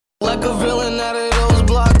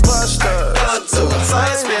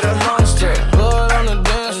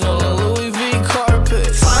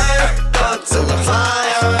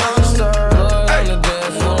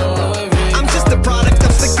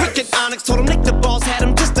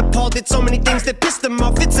Did so many things that pissed him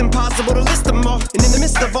off. It's impossible to list them all. And in the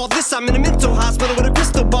midst of all this, I'm in a mental hospital with a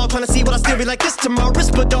crystal ball, trying to see what I still be like this tomorrow.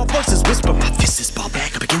 Whisper, dog voices whisper. My fist is ball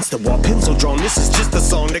back up against the wall, pencil drawn. This is just a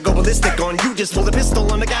song to go ballistic on. You just pull the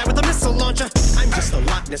pistol on the guy with a missile launcher. I'm just a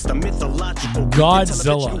Loch Ness, the mythological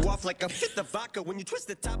Godzilla.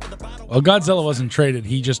 Well, Godzilla wasn't traded.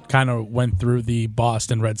 He just kind of went through the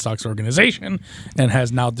Boston Red Sox organization and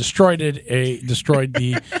has now destroyed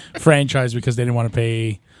the franchise because they didn't want to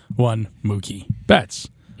pay one Mookie Betts.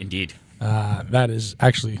 Indeed. That is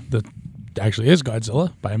actually is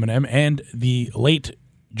Godzilla by Eminem and the late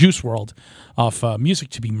Juice WRLD off Music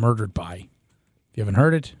to Be Murdered By. If you haven't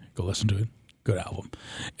heard it, go listen to it. Good album.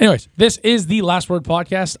 Anyways, this is the Last Word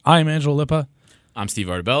Podcast. I'm Angelo Lippa. I'm Steve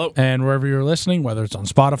Artabello. And wherever you're listening, whether it's on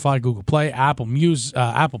Spotify, Google Play, Apple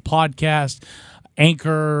Podcast,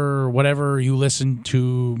 Anchor, whatever you listen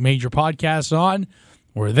to major podcasts on,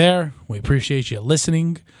 we're there. We appreciate you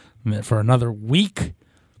listening for another week.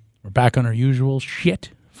 We're back on our usual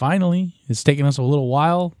shit. Finally, it's taken us a little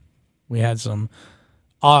while. We had some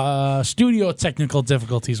studio technical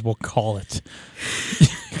difficulties, we'll call it,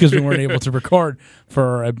 because we weren't able to record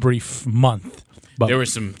for a brief month. But there were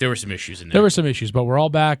some issues in there. There were some issues, but we're all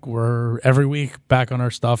back. We're every week back on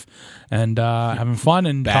our stuff and having fun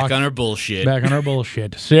and back on our bullshit. Back on our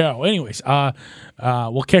bullshit. So, anyways,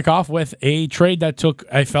 we'll kick off with a trade that took,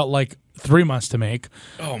 I felt like, 3 months to make.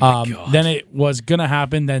 Oh my God. Then it was gonna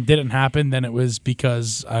happen, then didn't happen. Then it was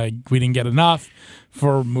because we didn't get enough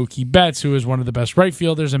for Mookie Betts, who is one of the best right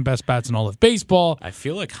fielders and best bats in all of baseball. I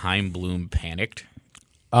feel like Chaim Bloom panicked.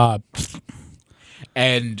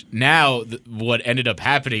 And now what ended up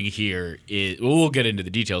happening here is, we'll get into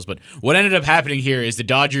the details, but what ended up happening here is the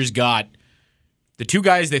Dodgers got the two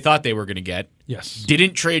guys they thought they were going to get. Yes.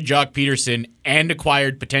 Didn't trade Jock Peterson and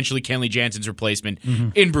acquired potentially Kenley Jansen's replacement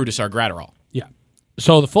in Brudisar Graterol. Yeah.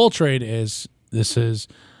 So the full trade is, it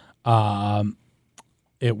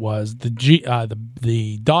was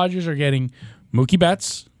the Dodgers are getting Mookie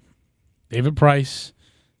Betts, David Price,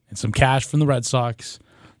 and some cash from the Red Sox.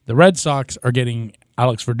 The Red Sox are getting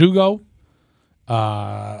Alex Verdugo,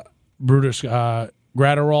 Brutus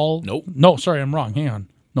Graterol. Nope. No, sorry, I'm wrong. Hang on.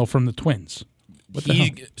 No, from the Twins. What the hell?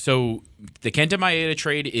 So the Kenta Maeda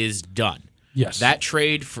trade is done. Yes. That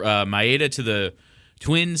trade, Maeda to the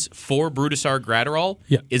Twins for Brudisar Graterol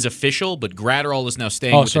is official, but Graterol is now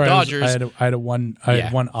staying with the Dodgers. I had one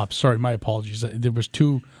up. Sorry, my apologies. There was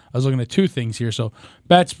two. I was looking at two things here. So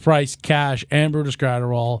Betts, Price, cash, and Brutus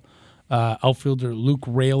Graterol. Outfielder Luke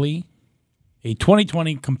Raley, a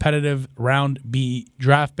 2020 competitive round B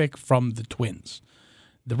draft pick from the Twins.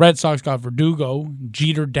 The Red Sox got Verdugo,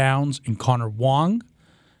 Jeter Downs, and Connor Wong.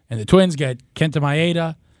 And the Twins get Kenta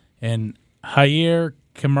Maeda and Jair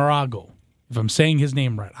Camargo. If I'm saying his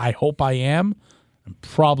name right, I hope I am. I'm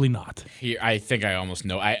probably not. Here, I think I almost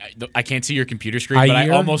know. I can't see your computer screen, but I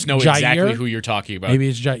almost know exactly who you're talking about. Maybe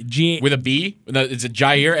it's with a B? It's a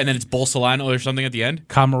Jair, and then it's Bolsolano or something at the end?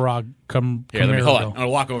 Camargo. Here, let me, hold on. I'm going to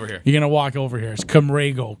walk over here. You're going to walk over here. It's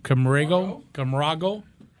Camargo. Camargo?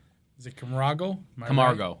 Is it Camargo?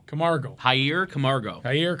 Camargo. Right? Camargo. Jair Camargo.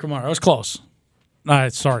 That was close.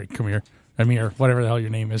 Sorry, Amir, whatever the hell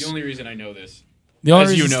your name is. The only reason I know this,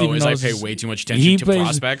 as you know, is I pay way too much attention to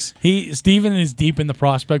prospects. Steven is deep in the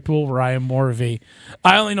prospect pool, where I am more of I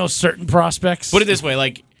only know certain prospects. Put it this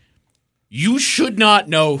way, you should not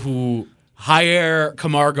know who Jair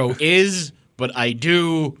Camargo is, but I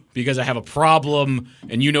do because I have a problem,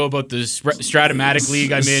 and you know about the Stratomatic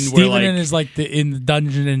League I'm in. Steven is in the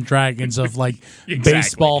Dungeons and Dragons of exactly.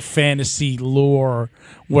 Baseball fantasy lore,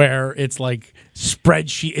 where it's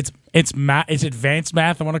spreadsheet. It's math. It's advanced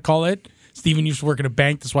math, I want to call it. Steven used to work at a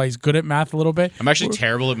bank. That's why he's good at math a little bit. I'm actually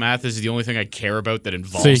terrible at math. This is the only thing I care about that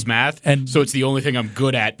involves math. So it's the only thing I'm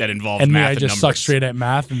good at that involves math and numbers. And I just suck straight at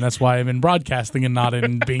math, and that's why I'm in broadcasting and not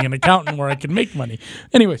in being an accountant where I can make money.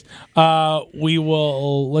 Anyways,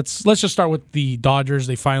 let's just start with the Dodgers.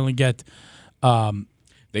 They finally get a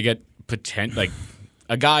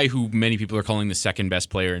guy who many people are calling the second best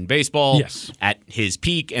player in baseball at his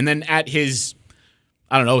peak, and then at his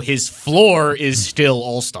floor is still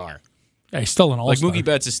all-star. Yeah, he's still an all-star. Mookie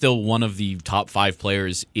Betts is still one of the top 5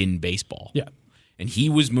 players in baseball. Yeah. And he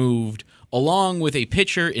was moved along with a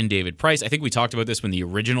pitcher in David Price. I think we talked about this when the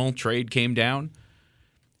original trade came down.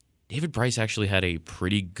 David Price actually had a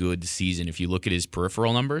pretty good season if you look at his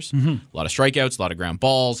peripheral numbers. Mm-hmm. A lot of strikeouts, a lot of ground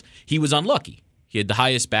balls. He was unlucky. He had the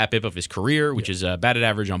highest BABIP of his career, which is batted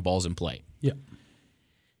average on balls in play. Yeah.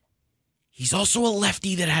 He's also a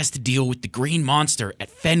lefty that has to deal with the green monster at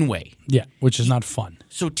Fenway. Yeah, which is not fun.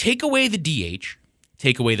 So take away the DH,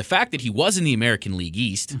 take away the fact that he was in the American League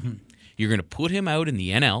East. Mm-hmm. You're going to put him out in the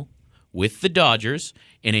NL with the Dodgers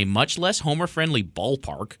in a much less homer-friendly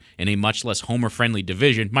ballpark, in a much less homer-friendly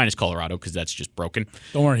division, minus Colorado because that's just broken.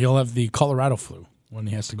 Don't worry, he'll have the Colorado flu when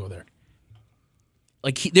he has to go there.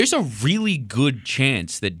 Like there's a really good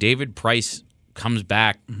chance that David Price comes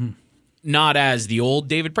back, not as the old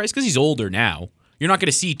David Price, because he's older now. You're not going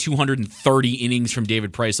to see 230 innings from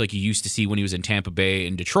David Price like you used to see when he was in Tampa Bay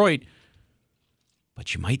and Detroit,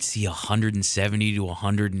 but you might see 170 to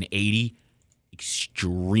 180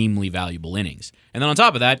 extremely valuable innings. And then on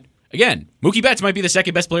top of that, again, Mookie Betts might be the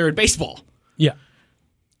second best player in baseball. Yeah.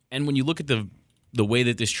 And when you look at the way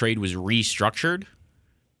that this trade was restructured,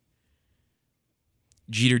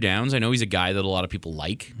 Jeter Downs, I know he's a guy that a lot of people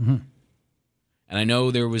like. And I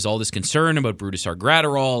know there was all this concern about Brutus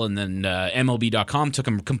Gratterall, and then MLB.com took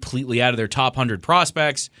him completely out of their top 100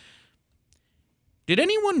 prospects. Did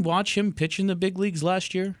anyone watch him pitch in the big leagues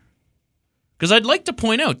last year? Because I'd like to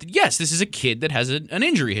point out that, yes, this is a kid that has an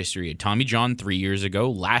injury history. He had Tommy John 3 years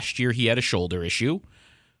ago. Last year, he had a shoulder issue.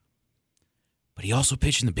 But he also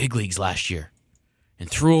pitched in the big leagues last year and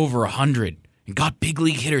threw over 100 and got big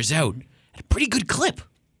league hitters out at a pretty good clip.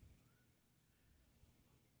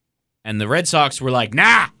 And the Red Sox were like,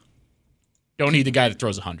 nah, don't need the guy that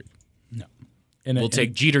throws 100. No. We'll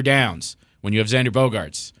take Jeter Downs when you have Xander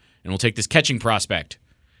Bogaerts, and we'll take this catching prospect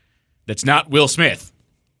that's not Will Smith.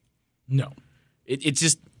 No. It's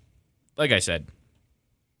just, like I said,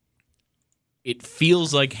 it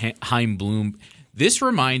feels like Chaim Bloom. This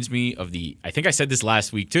reminds me of I think I said this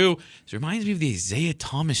last week too, this reminds me of the Isaiah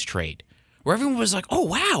Thomas trade, where everyone was like, oh,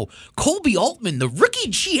 wow, Colby Altman, the rookie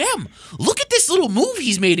GM. Look at this little move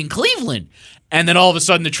he's made in Cleveland. And then all of a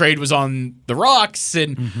sudden the trade was on the rocks,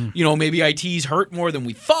 and, maybe IT's hurt more than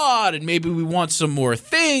we thought, and maybe we want some more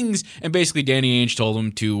things. And basically Danny Ainge told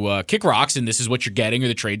him to kick rocks, and this is what you're getting, or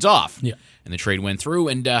the trade's off. Yeah. And the trade went through,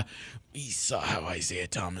 and we saw how Isaiah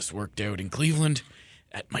Thomas worked out in Cleveland.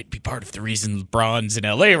 That might be part of the reason LeBron's in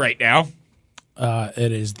L.A. right now.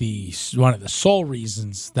 It is one of the sole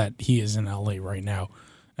reasons that he is in L.A. right now,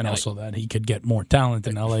 and also that he could get more talent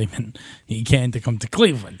in L.A. than he can to come to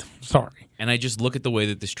Cleveland. Sorry. And I just look at the way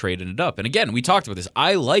that this trade ended up. And again, we talked about this.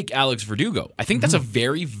 I like Alex Verdugo. I think that's a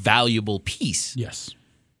very valuable piece. Yes.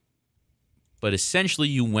 But essentially,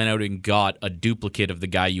 you went out and got a duplicate of the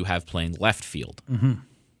guy you have playing left field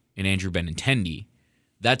in Andrew Benintendi.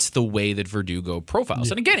 That's the way that Verdugo profiles.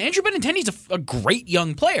 Yeah. And again, Andrew Benintendi's a great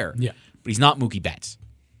young player. Yeah. But he's not Mookie Betts.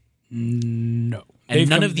 No. And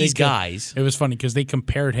none of these guys. It was funny because they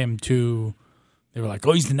compared him to, they were like,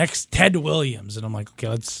 oh, he's the next Ted Williams. And I'm like, okay,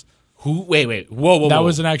 let's. Who? Wait. Whoa. That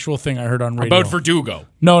was an actual thing I heard on radio. About Verdugo.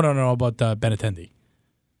 No, about Benintendi.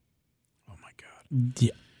 Oh, my God.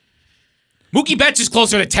 Yeah. Mookie Betts is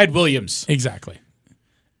closer to Ted Williams. Exactly.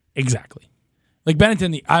 Like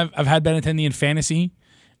Benintendi, I've had Benintendi in fantasy,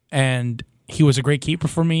 and he was a great keeper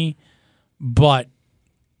for me, but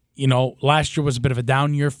last year was a bit of a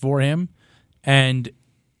down year for him. And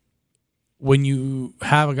when you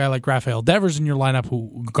have a guy like Rafael Devers in your lineup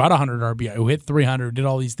who got 100 RBI, who hit 300, did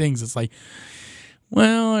all these things, it's like,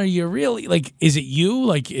 well, are you really, like, is it you?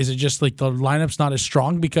 Like, is it just like the lineup's not as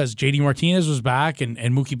strong because JD Martinez was back and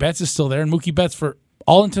Mookie Betts is still there? And Mookie Betts, for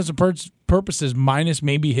all intents and purposes, minus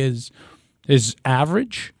maybe his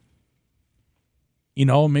average,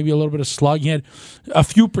 maybe a little bit of slug. He had a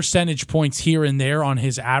few percentage points here and there on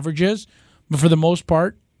his averages, but for the most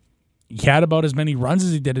part, he had about as many runs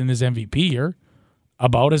as he did in his MVP year,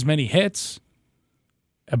 about as many hits,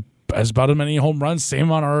 as about as many home runs, same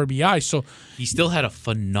amount of RBI. So he still had a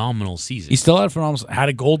phenomenal season. Had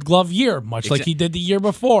a Gold Glove year, much like he did the year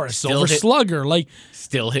before. Silver Slugger,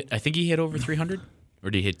 still hit. I think he hit over 300, or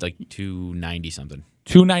did he hit like 290 something?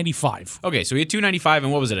 295. Okay, so he had 295,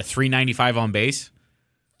 and what was it? A 395 on base.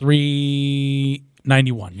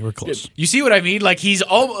 391. You were close. You see what I mean? Like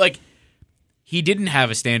he didn't have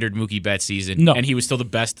a standard Mookie Betts season, and he was still the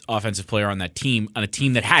best offensive player on that team, on a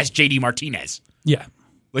team that has JD Martinez. Yeah.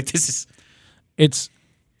 Like this is,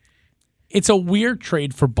 it's a weird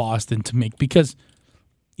trade for Boston to make because,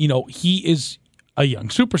 he is a young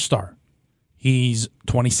superstar. He's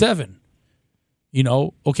 27.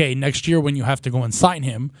 Okay, next year when you have to go and sign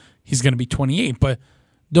him, he's going to be 28. But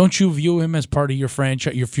don't you view him as part of your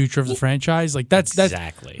franchise, your future of the franchise? Like that's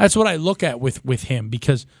what I look at with him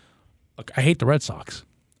because, look, I hate the Red Sox.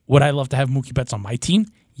 Would I love to have Mookie Betts on my team?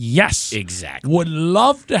 Yes. Exactly. Would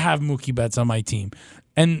love to have Mookie Betts on my team.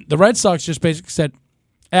 And the Red Sox just basically said,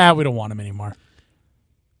 we don't want him anymore.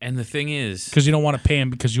 And the thing is, because you don't want to pay him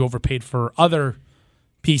because you overpaid for other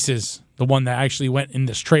pieces, the one that actually went in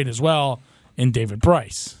this trade as well, in David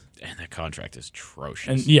Price. And that contract is atrocious.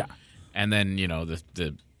 And yeah. And then,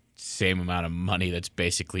 the same amount of money that's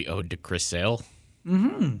basically owed to Chris Sale.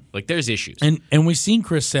 Mm-hmm. Like, there's issues. And we've seen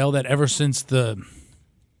Chris Sale that ever since the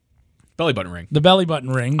belly button ring. The belly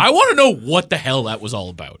button ring. I want to know what the hell that was all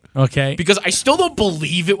about. Okay. Because I still don't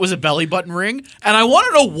believe it was a belly button ring, and I want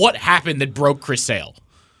to know what happened that broke Chris Sale.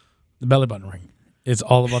 The belly button ring. It's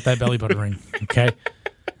all about that belly button ring. Okay.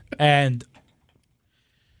 And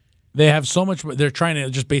they have so much. They're trying to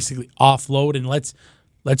just basically offload and let's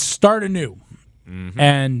start anew. Mm-hmm.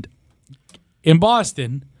 And in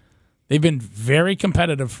Boston, they've been very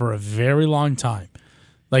competitive for a very long time.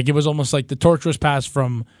 Like, it was almost like the torch was passed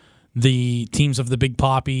from the teams of the Big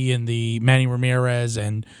Papi and the Manny Ramirez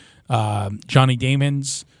and Johnny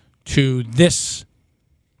Damons to this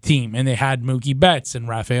team. And they had Mookie Betts and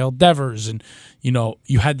Rafael Devers. And,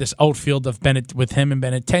 you had this outfield of Bennett with him and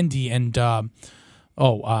Benintendi and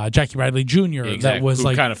Jackie Bradley Jr. Exactly. That was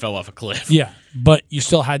who kind of fell off a cliff. Yeah, but you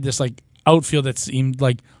still had this outfield that seemed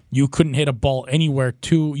like you couldn't hit a ball anywhere.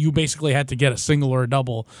 You basically had to get a single or a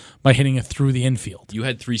double by hitting it through the infield. You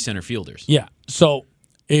had 3 center fielders. Yeah. So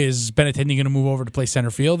is Benintendi going to move over to play center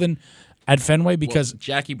field and at Fenway? Because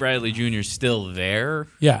Jackie Bradley Jr. is still there.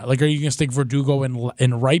 Yeah. Like, are you going to stick Verdugo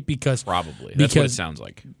in right? Because probably. That's what it sounds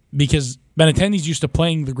like. Because Benintendi's used to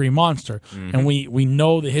playing the Green Monster, mm-hmm. and we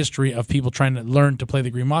know the history of people trying to learn to play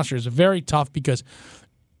the Green Monster. It's very tough because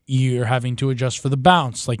you're having to adjust for the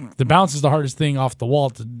bounce. Like, the bounce is the hardest thing off the wall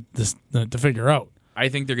to figure out. I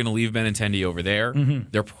think they're going to leave Benintendi over there. Mm-hmm.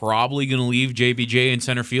 They're probably going to leave JBJ in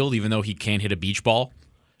center field, even though he can't hit a beach ball.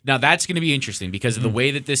 Now, that's going to be interesting because of the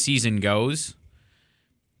way that this season goes.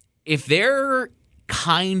 If they're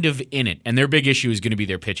kind of in it, and their big issue is going to be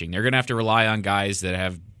their pitching, they're going to have to rely on guys that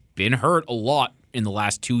have been hurt a lot in the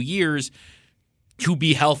last 2 years to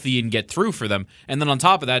be healthy and get through for them. And then on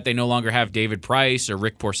top of that, they no longer have David Price or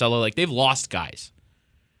Rick Porcello. Like, they've lost guys.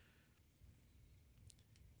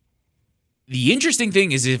 The interesting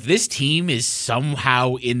thing is if this team is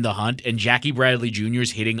somehow in the hunt and Jackie Bradley Jr.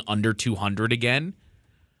 is hitting under 200 again,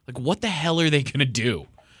 like, what the hell are they going to do?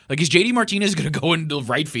 Like, is JD Martinez going to go into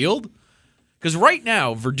right field? Because right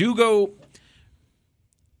now, Verdugo,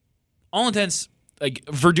 all intents, like,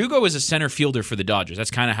 Verdugo is a center fielder for the Dodgers.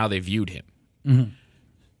 That's kind of how they viewed him. Mm-hmm.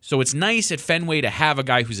 So it's nice at Fenway to have a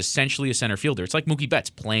guy who's essentially a center fielder. It's like Mookie Betts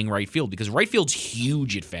playing right field because right field's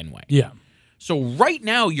huge at Fenway. Yeah. So right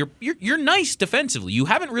now, you're nice defensively. You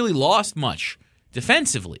haven't really lost much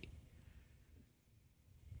defensively.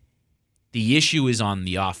 The issue is on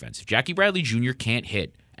the offense. If Jackie Bradley Jr. can't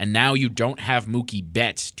hit, and now you don't have Mookie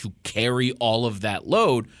Betts to carry all of that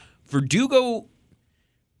load, Verdugo,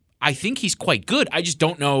 I think he's quite good. I just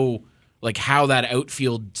don't know how that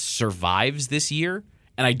outfield survives this year,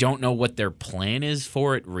 and I don't know what their plan is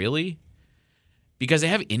for it, really. Because they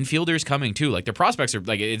have infielders coming, too. Like, their prospects are,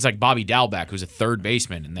 it's like Bobby Dalbec, who's a third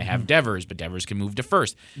baseman, and they have Devers, but Devers can move to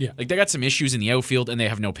first. Yeah. Like, they got some issues in the outfield, and they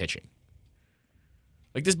have no pitching.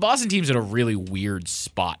 Like, this Boston team's in a really weird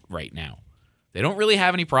spot right now. They don't really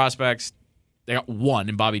have any prospects. They got one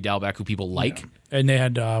in Bobby Dalbec who people like. Yeah. And they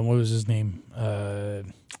had, what was his name? The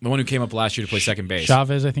one who came up last year to play second base.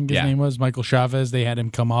 Chavez, I think his name was. Michael Chavez. They had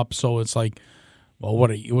him come up. So it's like, well,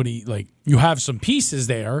 what are you like, you have some pieces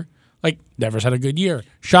there. Like, Devers had a good year.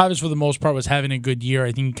 Chavez, for the most part, was having a good year.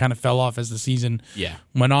 I think he kind of fell off as the season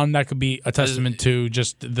went on. That could be a testament to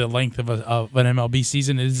just the length of an MLB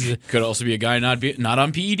season. Could also be a guy not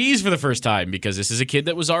on PEDs for the first time because this is a kid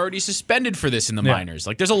that was already suspended for this in the minors.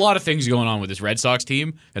 Like, there's a lot of things going on with this Red Sox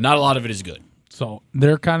team, and not a lot of it is good. So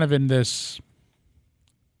they're kind of in this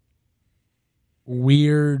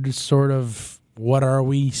weird sort of what are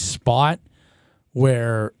we spot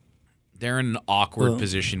where they're in an awkward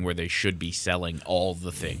position where they should be selling all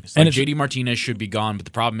the things. Like, JD Martinez should be gone, but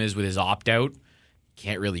the problem is with his opt-out,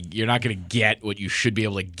 you're not going to get what you should be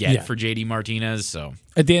able to get for JD Martinez. So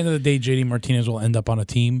at the end of the day, JD Martinez will end up on a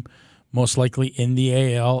team, most likely in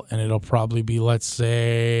the AL, and it'll probably be, let's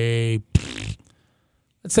say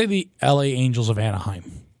the LA Angels of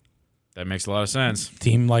Anaheim. That makes a lot of sense.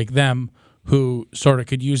 Team like them who sort of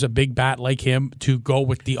could use a big bat like him to go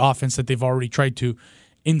with the offense that they've already tried to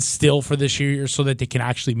instill for this year so that they can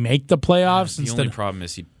actually make the playoffs. The only problem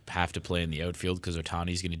is you have to play in the outfield because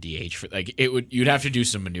Ohtani's going to DH for you'd have to do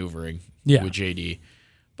some maneuvering with JD,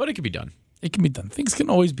 but it can be done. It can be done. Things can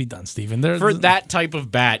always be done, Steven. For that type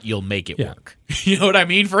of bat, you'll make it work. You know what I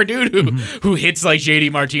mean? For a dude who hits like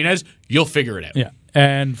JD Martinez, you'll figure it out. Yeah.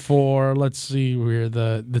 And for, let's see, we're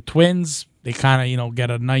the Twins, they kind of,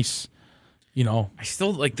 get a nice, I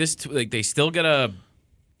still like this. They still get a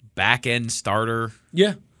back end starter.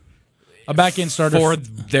 Yeah. A back end starter for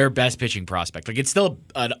their best pitching prospect. Like, it's still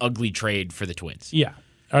an ugly trade for the Twins. Yeah.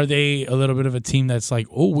 Are they a little bit of a team that's like,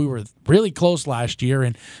 oh, we were really close last year,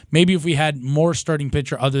 and maybe if we had more starting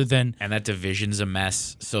pitcher other than... And that division's a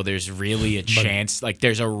mess, so there's really a chance, like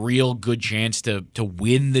there's a real good chance to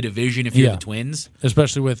win the division if you're the Twins.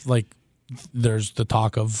 Especially with, like, there's the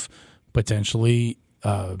talk of potentially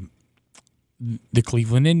the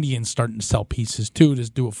Cleveland Indians starting to sell pieces, too, to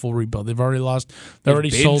do a full rebuild. They've already lost... They've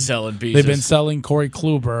been selling pieces. They've been selling Corey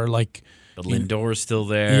Kluber, like... The Lindor's still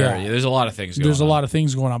there. Yeah. There's a lot of things going on. There's a lot of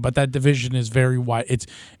things going on, but that division is very wide.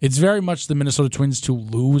 It's very much the Minnesota Twins to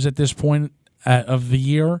lose at this point of the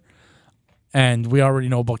year. And we already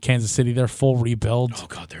know about Kansas City. They're full rebuild. Oh,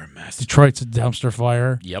 God, they're a mess. Detroit's a dumpster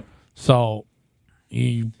fire. Yep. So, what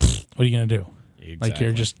are you going to do? Exactly. Like,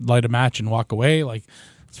 you're just light a match and walk away? Like,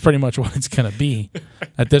 it's pretty much what it's going to be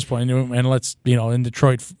at this point. And let's, in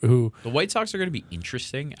Detroit, who... The White Sox are going to be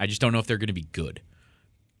interesting. I just don't know if they're going to be good.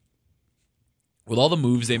 With all the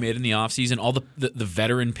moves they made in the offseason, all the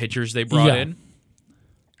veteran pitchers they brought in,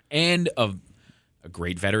 and a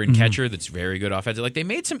great veteran catcher that's very good offensive. Like, they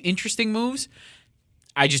made some interesting moves.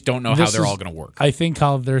 I just don't know how they're all going to work. I think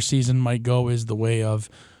how their season might go is the way of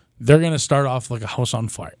they're going to start off like a house on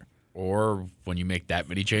fire. Or when you make that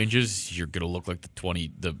many changes, you're going to look like the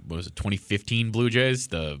 2015 Blue Jays,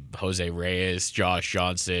 the Jose Reyes, Josh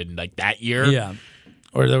Johnson, like that year. Yeah.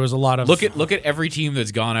 Or there was a lot of... Look at every team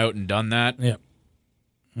that's gone out and done that. Yeah.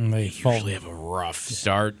 And they usually have a rough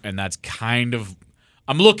start, and that's kind of...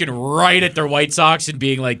 I'm looking right at their White Sox and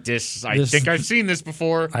being like, I think I've seen this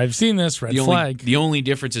before. I've seen this, red flag. The only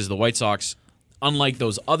difference is the White Sox, unlike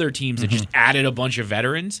those other teams that just added a bunch of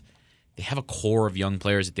veterans, they have a core of young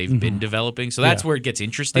players that they've been developing. So that's where it gets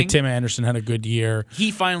interesting. Like Tim Anderson had a good year.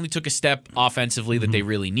 He finally took a step offensively that they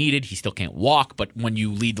really needed. He still can't walk, but when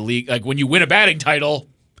you lead the league, like when you win a batting title,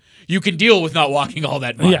 you can deal with not walking all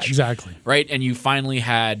that much. Yeah, exactly. Right? And you finally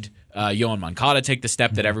had Yohan Moncada take the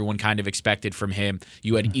step that everyone kind of expected from him.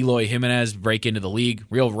 You had Eloy Jimenez break into the league.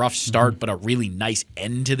 Real rough start, but a really nice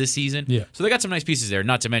end to the season. Yeah. So they got some nice pieces there,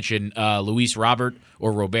 not to mention Luis Robert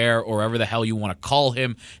or Robert or whatever the hell you want to call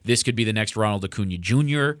him. This could be the next Ronald Acuna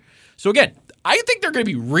Jr. So again, I think they're going to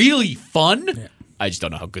be really fun. Yeah. I just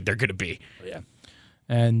don't know how good they're going to be. Yeah.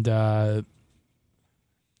 And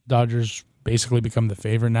Dodgers basically become the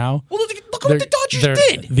favorite now. Well, look what the Dodgers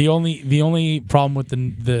did. The only problem with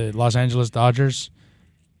the Los Angeles Dodgers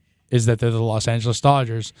is that they're the Los Angeles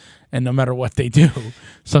Dodgers, and no matter what they do,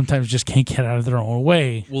 sometimes just can't get out of their own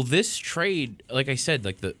way. Well, this trade, like I said,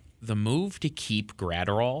 like the move to keep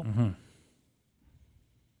Gratterall,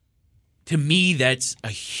 to me, that's a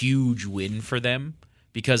huge win for them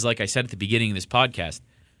because, like I said at the beginning of this podcast,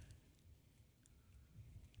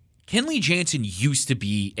 Kenley Jansen used to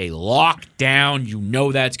be a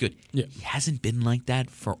lockdown, that's good. Yeah. He hasn't been like that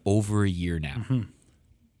for over a year now.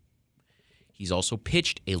 He's also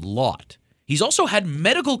pitched a lot. He's also had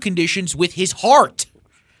medical conditions with his heart.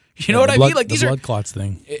 You know what I mean? Like these blood clots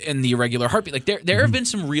thing. And the irregular heartbeat. Like there have been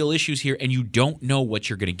some real issues here, and you don't know what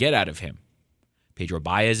you're going to get out of him. Pedro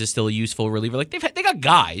Baez is still a useful reliever. Like they got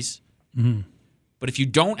guys. But if you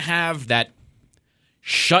don't have that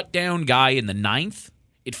shutdown guy in the ninth,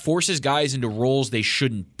 it forces guys into roles they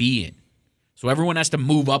shouldn't be in. So everyone has to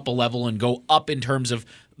move up a level and go up in terms of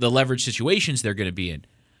the leverage situations they're going to be in.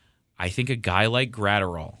 I think a guy like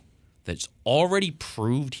Gratterall that's already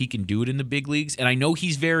proved he can do it in the big leagues, and I know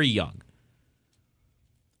he's very young,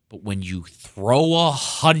 but when you throw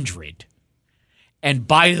 100, and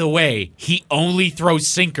by the way, he only throws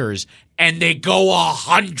sinkers, and they go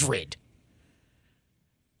 100,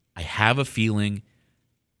 I have a feeling...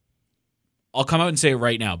 I'll come out and say it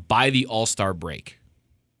right now. By the All-Star break,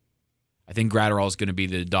 I think Gratterall is going to be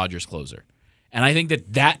the Dodgers closer. And I think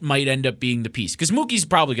that might end up being the piece. Because Mookie's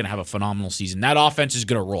probably going to have a phenomenal season. That offense is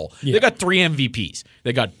going to roll. Yeah. They got 3 MVPs.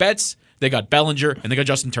 They got Betts, they got Bellinger, and they got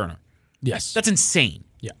Justin Turner. Yes. That's insane.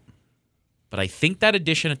 Yeah. But I think that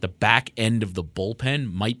addition at the back end of the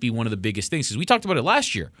bullpen might be one of the biggest things. Because we talked about it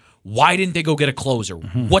last year. Why didn't they go get a closer?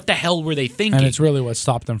 What the hell were they thinking? And it's really what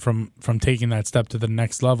stopped them from taking that step to the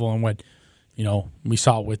next level and what... we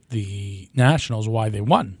saw with the Nationals why they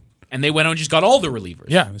won. And they went out and just got all the relievers.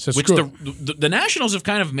 Yeah. Which the Nationals have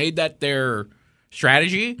kind of made that their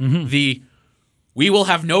strategy. We will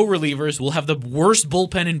have no relievers. We'll have the worst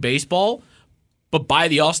bullpen in baseball. But by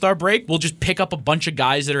the All-Star break, we'll just pick up a bunch of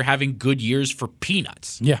guys that are having good years for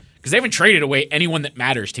peanuts. Yeah. Because they haven't traded away anyone that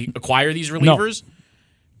matters to acquire these relievers. No.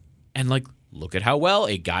 And, look at how well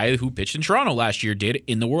a guy who pitched in Toronto last year did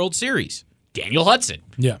in the World Series. Daniel Hudson.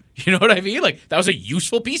 Yeah. You know what I mean? That was a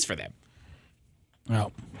useful piece for them.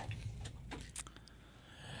 Well,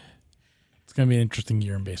 It's going to be an interesting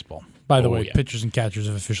year in baseball. By the way, yeah. pitchers and catchers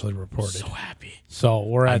have officially reported. So happy. So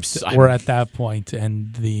we're at that point,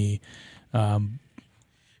 and the.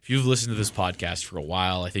 If you've listened to this podcast for a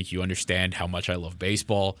while, I think you understand how much I love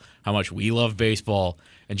baseball, how much we love baseball,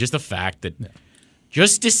 and just the fact that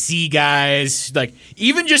just to see guys, like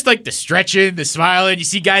even just like the stretching, the smiling, you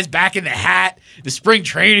see guys back in the hat, the spring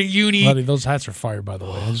training uni. Buddy, those hats are fire, by the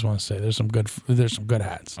way. I just want to say there's some good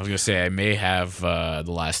hats. I was gonna say I may have the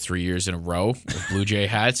last 3 years in a row of Blue Jay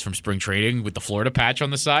hats from spring training with the Florida patch on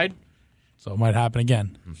the side. So it might happen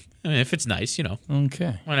again. I mean, if it's nice,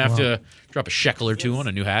 Okay. Might have to drop a shekel or two on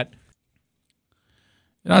a new hat.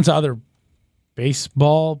 And on to other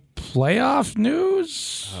baseball playoff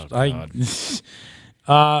news. Oh,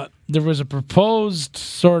 God. There was a proposed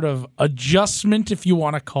sort of adjustment, if you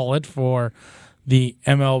want to call it, for the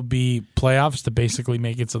MLB playoffs to basically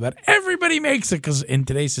make it so that everybody makes it, because in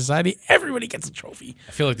today's society, everybody gets a trophy.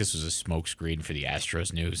 I feel like this was a smokescreen for the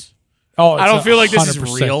Astros news. Oh, I don't feel like this is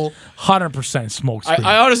real. 100% smoke screen.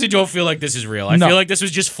 I honestly don't feel like this is real. I feel like this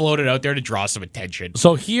was just floated out there to draw some attention.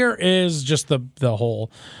 So here is just the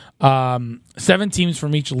whole 7 teams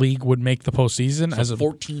from each league would make the postseason. So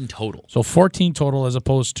 14 total. So 14 total as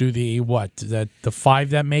opposed to the 5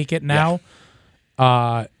 that make it now.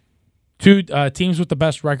 Yeah. 2 teams with the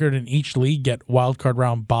best record in each league get wild card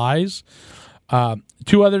round buys.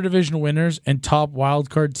 2 other division winners and top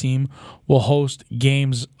wildcard team will host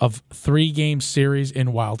games of 3-game series in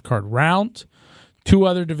wildcard round. 2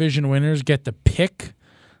 other division winners get to pick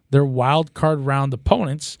their wildcard round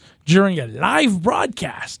opponents during a live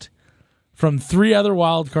broadcast from 3 other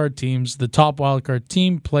wildcard teams. The top wildcard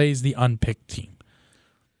team plays the unpicked team.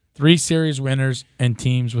 3 series winners and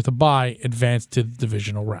teams with a bye advance to the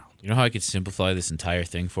divisional round. You know how I could simplify this entire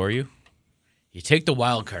thing for you? You take the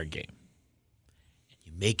wildcard game.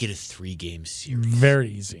 Make it a 3-game series. Very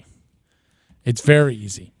easy. It's very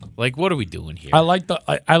easy. Like, what are we doing here? I like the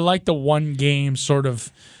 1-game sort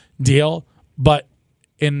of deal, but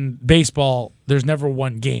in baseball, there's never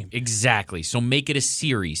 1 game. Exactly. So make it a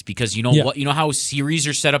series, because you know what? You know how series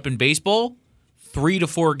are set up in baseball? 3 to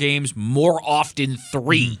 4 games, more often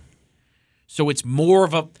 3. So it's more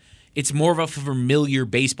of a familiar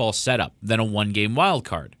baseball setup than a 1-game wild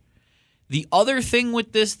card. The other thing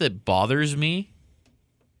with this that bothers me.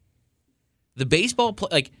 The baseball,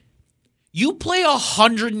 you play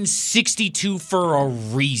 162 for a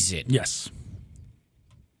reason. Yes.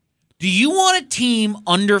 Do you want a team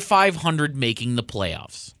under 500 making the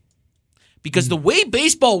playoffs? Because the way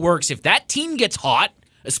baseball works, if that team gets hot,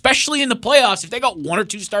 especially in the playoffs, if they got 1 or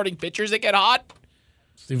 2 starting pitchers that get hot.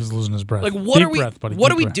 Steve is losing his breath. Like, what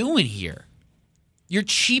are we doing here? You're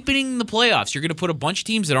cheapening the playoffs. You're going to put a bunch of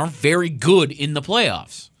teams that aren't very good in the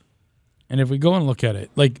playoffs. And if we go and look at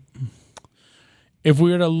it, if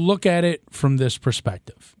we were to look at it from this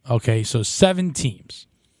perspective, okay, so 7 teams.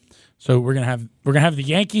 So we're gonna have the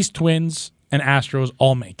Yankees, Twins, and Astros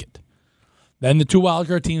all make it. Then the 2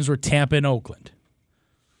 wildcard teams were Tampa and Oakland.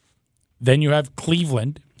 Then you have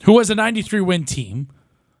Cleveland, who was a 93-win team,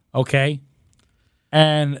 okay,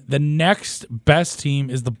 and the next best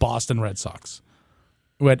team is the Boston Red Sox,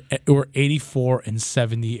 who were 84 and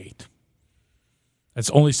 78.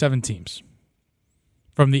 That's only 7 teams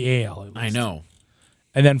from the AL. At least. I know.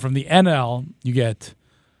 And then from the NL, you get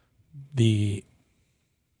the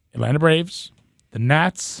Atlanta Braves, the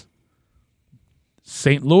Nats,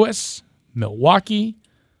 St. Louis, Milwaukee,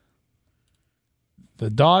 the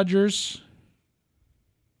Dodgers,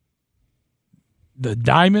 the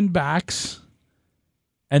Diamondbacks,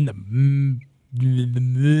 and the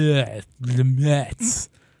Mets.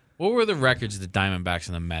 What were the records of the Diamondbacks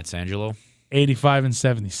and the Mets, Angelo? 85 and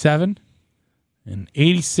 77, and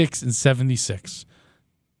 86 and 76.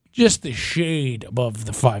 Just a shade above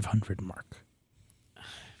the 500 mark.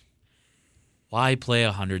 Why play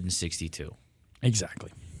 162?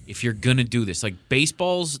 Exactly. If you're going to do this,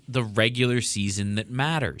 baseball's the regular season that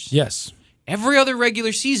matters. Yes. Every other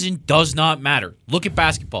regular season does not matter. Look at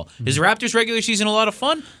basketball. Is the Raptors' regular season a lot of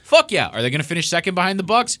fun? Fuck yeah. Are they going to finish second behind the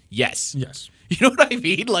Bucks? Yes. Yes. You know what I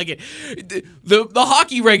mean? The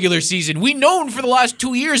hockey regular season, we known for the last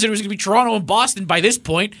 2 years that it was going to be Toronto and Boston by this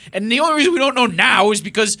point, and the only reason we don't know now is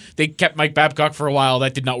because they kept Mike Babcock for a while.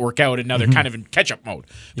 That did not work out, and now they're kind of in catch-up mode.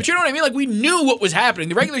 But you know what I mean? We knew what was happening.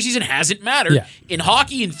 The regular season hasn't mattered in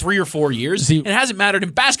hockey in 3 or 4 years, and it hasn't mattered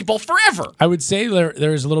in basketball forever. I would say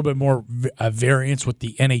there is a little bit more variance with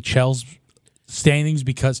the NHL's standings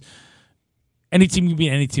because any team can beat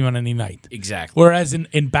any team on any night. Exactly. Whereas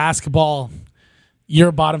in basketball, you're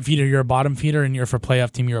a bottom feeder, and you're for a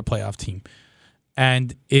playoff team, you're a playoff team.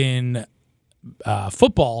 And in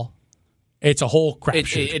football, It's a whole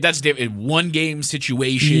crapshoot. That's different. One game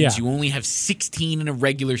situations. Yeah. You only have 16 in a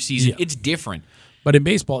regular season. Yeah. It's different. But in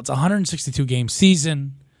baseball, it's a 162-game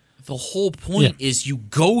season. The whole point is you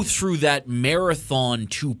go through that marathon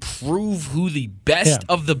to prove who the best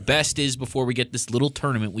of the best is before we get this little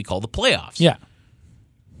tournament we call the playoffs. Yeah.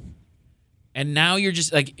 And now you're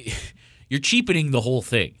just like, you're cheapening the whole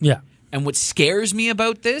thing. Yeah. And what scares me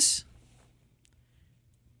about this,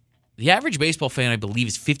 the average baseball fan, I believe,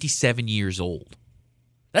 is 57 years old.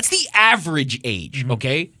 That's the average age,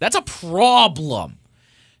 okay? That's a problem.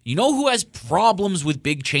 You know who has problems with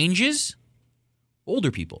big changes?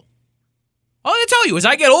 Older people. I'll tell you, as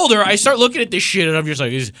I get older, I start looking at this shit and I'm just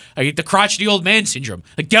like, I get the crotchety old man syndrome.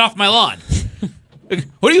 Like, get off my lawn. Like,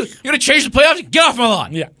 what are you going to change the playoffs? Get off my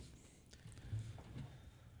lawn. Yeah.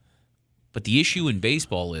 But the issue in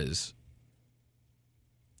baseball is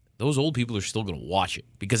those old people are still going to watch it.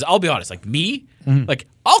 Because I'll be honest, like me, like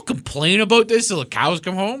I'll complain about this till the cows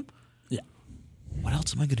come home. Yeah. What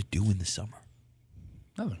else am I going to do in the summer?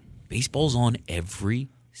 Nothing. Baseball's on every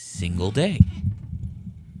single day.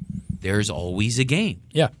 There's always a game.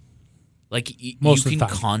 Yeah. Like you Most can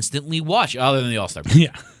constantly watch, other than the All-Star break.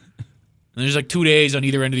 Yeah. And there's like 2 days on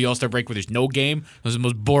either end of the All-Star break where there's no game. Those are the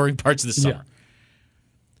most boring parts of the summer. Yeah.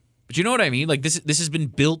 But you know what I mean? Like this has been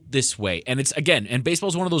built this way. And it's, again, and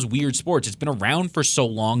baseball's one of those weird sports. It's been around for so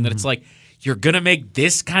long that it's like, you're going to make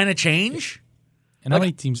this kind of change? And how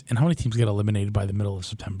many teams get eliminated by the middle of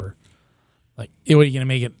September? Like, what are you going to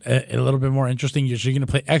make it a little bit more interesting? You're going to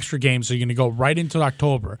play extra games, so you're going to go right into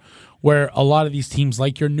October, where a lot of these teams,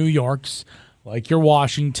 like your New Yorks, like your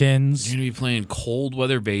Washingtons, you're going to be playing cold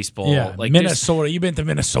weather baseball. Yeah, like Minnesota. You've been to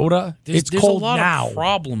Minnesota? It's cold now. There's a lot of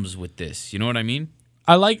problems with this. You know what I mean?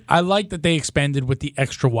 I like that they expanded with the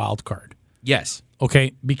extra wild card. Yes.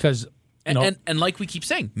 Okay, because and like we keep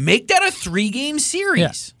saying, make that a 3-game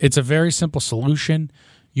series. Yeah, it's a very simple solution.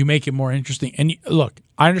 You make it more interesting. And look,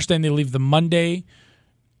 I understand they leave the Monday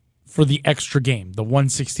for the extra game, the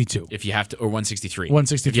 162. If you have to, or 163.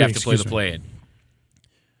 163. If you have to play the play-in.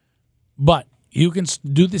 But you can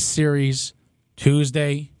do this series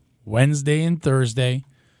Tuesday, Wednesday, and Thursday.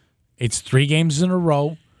 It's 3 games in a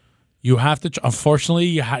row. You have to, unfortunately,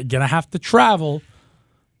 you're going to have to travel.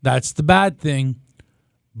 That's the bad thing.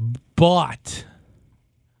 But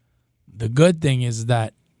the good thing is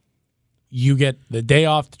that you get the day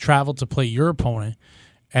off to travel to play your opponent,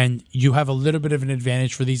 and you have a little bit of an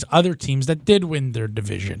advantage for these other teams that did win their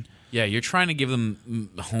division. Yeah, you're trying to give them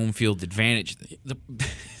home field advantage.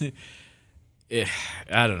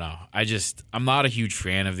 I don't know. I'm not a huge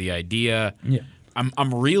fan of the idea. Yeah.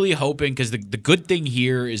 I'm really hoping, because the good thing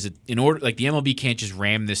here is that in order, like the MLB can't just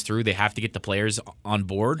ram this through. They have to get the players on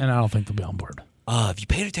board. And I don't think they'll be on board. Have you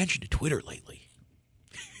paid attention to Twitter lately?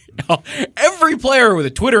 Every player with a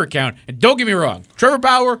Twitter account, and don't get me wrong, Trevor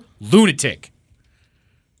Bauer, lunatic.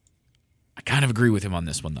 I kind of agree with him on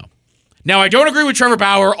this one, though. Now, I don't agree with Trevor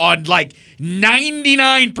Bauer on like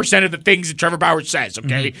 99% of the things that Trevor Bauer says,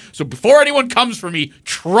 okay? Mm-hmm. So before anyone comes for me,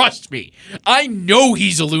 trust me. I know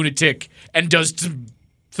he's a lunatic and does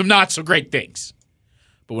some not so great things.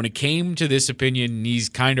 But when it came to this opinion, he's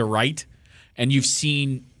kind of right. And you've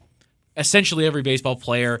seen essentially every baseball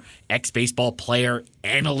player, ex-baseball player,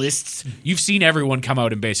 analysts, you've seen everyone come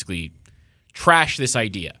out and basically trash this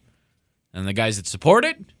idea. And the guys that support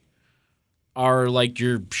it are like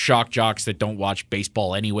your shock jocks that don't watch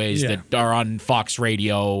baseball anyways, that are on Fox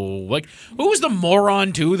Radio. Like, who was the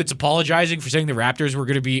moron, too, that's apologizing for saying the Raptors were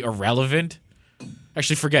going to be irrelevant?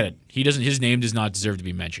 Actually, forget it. His name does not deserve to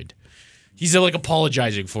be mentioned. He's like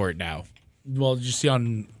apologizing for it now. Well, did you see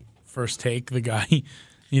on First Take the guy,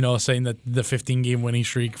 saying that the 15-game winning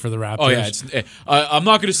streak for the Raptors? Oh, yeah. I'm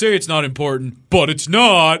not going to say it's not important, but it's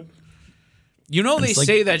not. They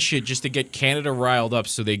say that shit just to get Canada riled up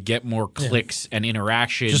so they get more clicks and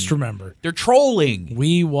interaction. Just remember. They're trolling.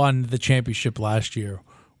 We won the championship last year.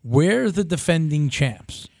 We're the defending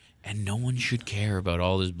champs. And no one should care about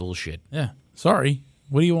all this bullshit. Yeah. Sorry.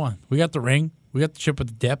 What do you want? We got the ring. We got the chip with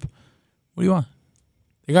the dip. What do you want?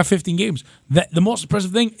 They got 15 games. The most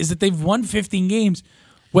impressive thing is that they've won 15 games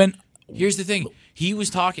when... Here's the thing. He was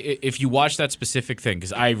talking, if you watch that specific thing,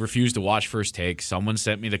 because I refused to watch First Take. Someone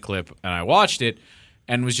sent me the clip, and I watched it,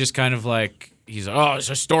 and was just kind of like, he's like, oh, it's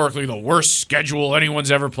historically the worst schedule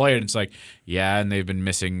anyone's ever played. And it's like, yeah, and they've been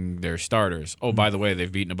missing their starters. Oh, by the way,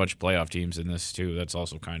 they've beaten a bunch of playoff teams in this, too. That's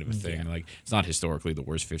also kind of a thing. Yeah. Like, it's not historically the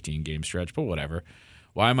worst 15-game stretch, but whatever.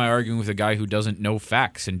 Why am I arguing with a guy who doesn't know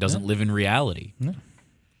facts and doesn't live in reality? Yeah.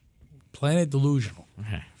 Planet delusional.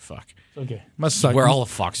 Fuck. Okay. Must suck. Where all of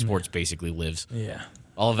Fox Sports basically lives. Yeah.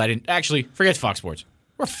 All of that. Actually, forget Fox Sports.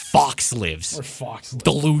 Where Fox lives. Where Fox lives.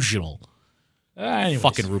 Delusional.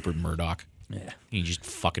 Fucking Rupert Murdoch. Yeah. You just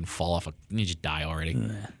fucking fall off. You just die already.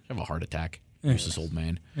 Have a heart attack. Useless old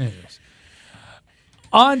man. Anyways.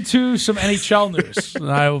 On to some NHL news.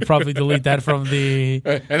 I will probably delete that from the...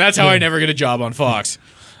 And that's how I never get a job on Fox.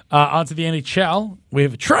 On to the NHL. We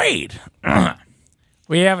have a trade.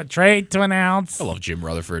 We have a trade to announce. I love Jim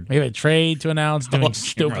Rutherford. We have a trade to announce doing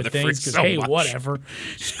stupid things because, hey, whatever.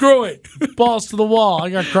 Screw it. Balls to the wall. I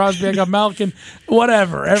got Crosby. I got Malkin.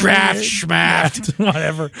 Whatever. Draft schmaft.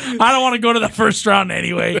 Whatever. I don't want to go to the first round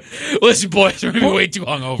anyway. Listen, boys, we're way too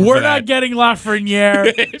hungover. We're not getting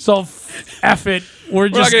Lafreniere, so F it. We're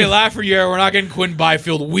not getting Lafreniere. We're not getting Quinn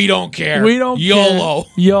Byfield. We don't care. We don't YOLO.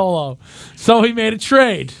 care. YOLO. So he made a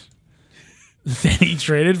trade. Then he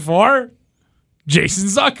traded for Jason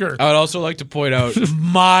Zucker. I would also like to point out,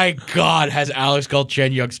 my God, has Alex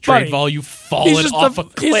Galchenyuk's trade value fallen off a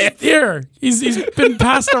cliff? He's been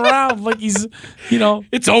passed around like he's,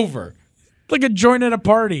 it's over. Like a joint at a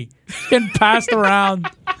party. Getting passed around.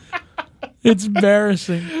 It's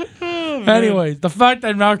embarrassing. Anyways, the fact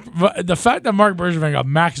that Mark Bergevin got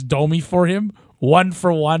Max Domi for him,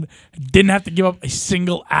 1-for-1, didn't have to give up a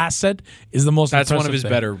single asset, is the most. That's one of his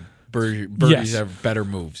thing. better better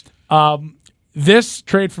moves. This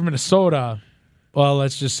trade from Minnesota, well,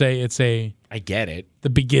 let's just say it's I get it. The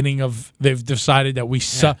beginning of they've decided that we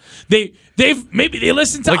suck. Maybe they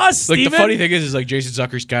listen to us. Like Steven. the funny thing is like Jason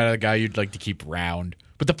Zucker's kind of the guy you'd like to keep around.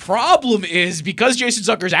 But the problem is because Jason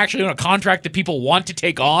Zucker is actually on a contract that people want to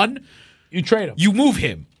take on, you trade him. You move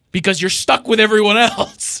him because you're stuck with everyone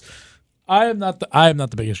else. I am not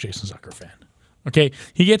the biggest Jason Zucker fan. Okay,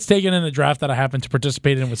 he gets taken in a draft that I happen to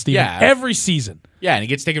participate in with Steven every season. Yeah, and he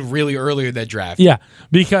gets taken really early in that draft. Yeah,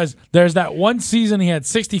 because there's that one season he had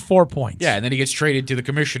 64 points. Yeah, and then he gets traded to the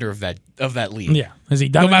commissioner of that league. Yeah, has he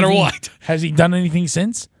done? No matter what, has he done anything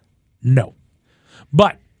since? No,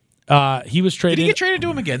 but he was traded. Did he get traded to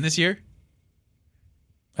him again this year?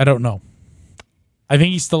 I don't know. I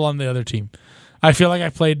think he's still on the other team. I feel like I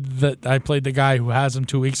played the guy who has him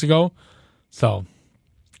 2 weeks ago. So,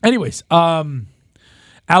 anyways,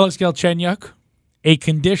 Alex Galchenyuk, a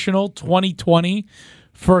conditional 2020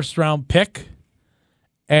 first-round pick,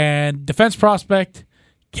 and defense prospect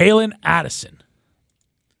Kalen Addison.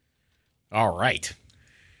 All right.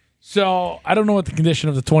 So, I don't know what the condition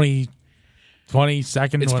of the 22nd.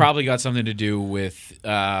 It's probably got something to do with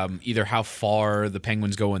either how far the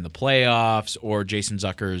Penguins go in the playoffs or Jason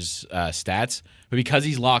Zucker's stats. But because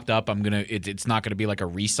he's locked up, it's not gonna be like a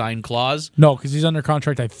re-sign clause. No, because he's under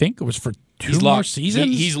contract. I think it was for two more seasons.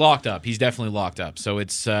 He's locked up. He's definitely locked up. So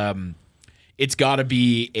it's got to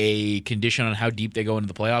be a condition on how deep they go into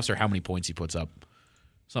the playoffs or how many points he puts up,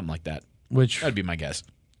 something like that. That'd be my guess.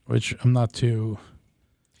 Which I'm not too.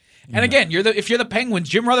 And again, if you're the Penguins,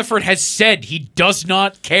 Jim Rutherford has said he does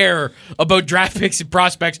not care about draft picks and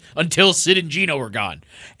prospects until Sid and Gino are gone.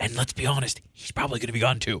 And let's be honest, he's probably going to be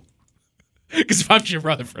gone too. Because if I'm Jim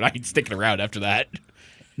Rutherford, I ain't sticking around after that.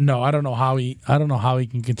 No, I don't know how he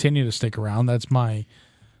can continue to stick around. That's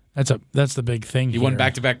the big thing. He won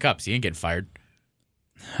back-to-back cups. He ain't getting fired.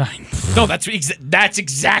 No, that's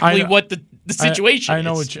exactly what the situation is. I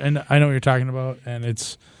know what you're talking about, and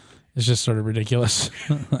it's just sort of ridiculous.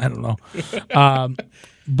 I don't know.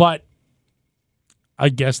 But I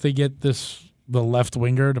guess they get the left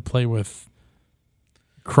winger to play with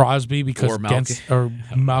Crosby because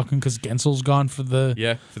Malkin because Gensel's gone for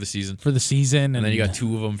the season. And then you got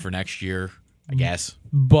two of them for next year, I guess.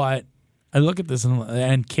 But I look at this and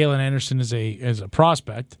Kalen Anderson is a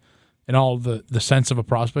prospect in all the sense of a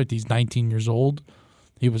prospect. He's 19 years old.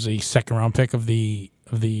 He was a second round pick of the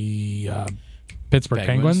Pittsburgh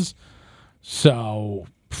Penguins. So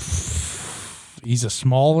he's a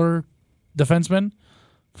smaller defenseman,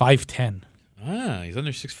 5'10". He's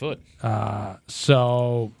under 6 foot.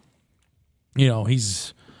 So,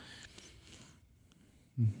 he's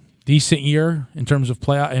decent year in terms of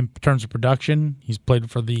in terms of production. He's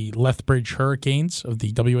played for the Lethbridge Hurricanes of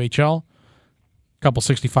the WHL. A couple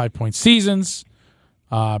 65-point seasons.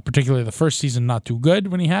 Particularly the first season, not too good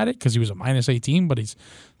when he had it because he was a -18, but he's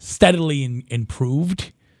steadily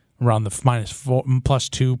improved around the -4,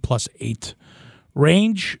 +2, +8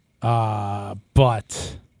 range.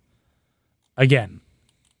 But again,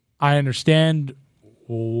 I understand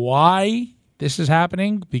why this is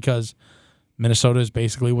happening because Minnesota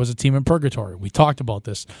was a team in purgatory. We talked about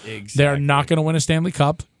this. Exactly. They're not going to win a Stanley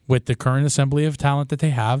Cup with the current assembly of talent that they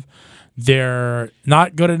have. They're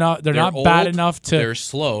not good enough. They're not old, bad enough to. They're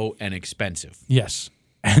slow and expensive. Yes.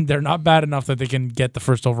 and they're not bad enough that they can get the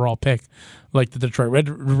first overall pick, like the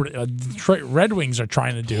Detroit Red Wings are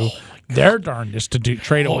trying to do. Their darndest to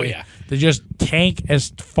trade away. Yeah. To just tank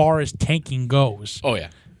as far as tanking goes. Oh, yeah.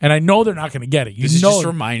 And I know they're not going to get it. This is just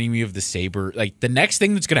reminding me of the Sabre. Like, the next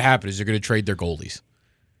thing that's going to happen is they're going to trade their goalies.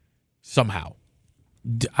 Somehow.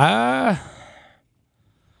 Yeah,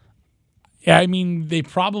 I mean, they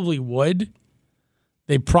probably would.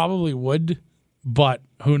 But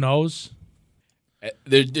who knows?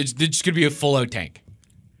 It's just going to be a full-out tank.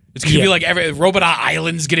 It's going to be like Robot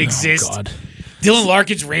Island's going to exist. Oh, God. Dylan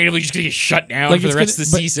Larkin's randomly just going to get shut down for the rest of the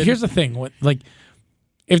season. Here's the thing.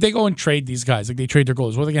 If they go and trade these guys, like they trade their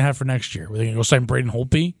goals, what are they going to have for next year? Are they going to go sign Braden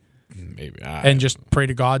Holtby? Maybe. And just pray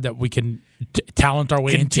to God that we can talent our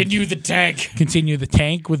way Continue the tank. Continue the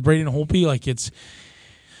tank with Braden Holtby. Like, it's...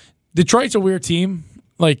 Detroit's a weird team.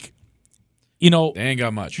 Like, you know... They ain't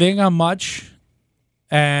got much.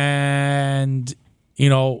 And, you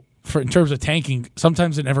know, in terms of tanking,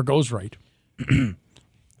 sometimes it never goes right.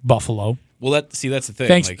 Buffalo. Well, that's the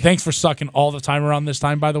thing. Thanks for sucking all the time around this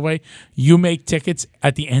time, by the way. You make tickets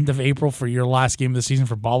at the end of April for your last game of the season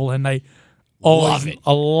for bobblehead night. Love it.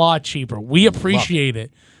 A lot cheaper. We appreciate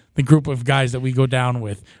it. The group of guys that we go down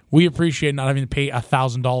with. We appreciate not having to pay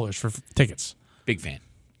 $1,000 for tickets. Big fan.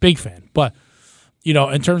 But, you know,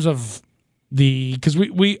 in terms of because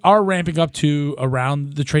we are ramping up to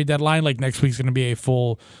around the trade deadline. Like, next week's going to be a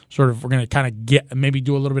full sort of, we're going to kind of maybe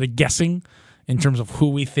do a little bit of guessing in terms of who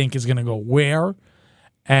we think is going to go where.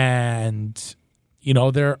 And, you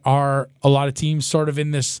know, there are a lot of teams sort of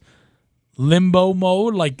in this limbo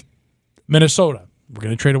mode, like Minnesota. We're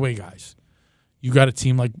going to trade away guys. You got a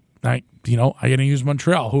team like, you know, I'm going to use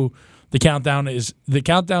Montreal, who the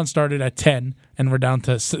countdown started at 10, and we're down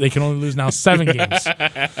to, they can only lose now 7 games.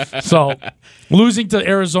 So losing to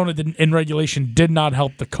Arizona in regulation did not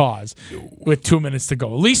help the cause with 2 minutes to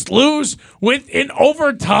go. At least lose in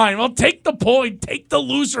overtime. I'll take the point. Take the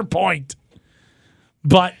loser point.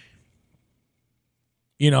 But,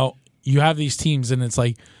 you know, you have these teams, and it's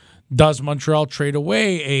like, does Montreal trade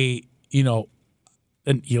away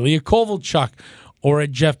an Ilya Kovalchuk or a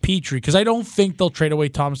Jeff Petrie? Because I don't think they'll trade away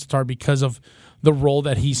Thomas Tatar because of the role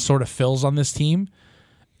that he sort of fills on this team.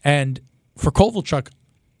 And for Kovalchuk,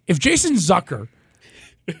 if Jason Zucker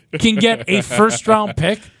can get a first-round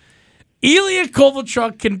pick, Ilya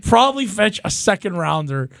Kovalchuk can probably fetch a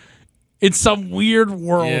second-rounder in some weird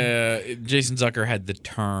world. Yeah, Jason Zucker had the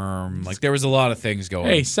term. Like, there was a lot of things going.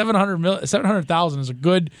 Hey, $700,000 is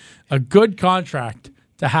a good contract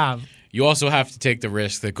to have. You also have to take the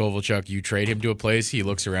risk that Kovalchuk, you trade him to a place, he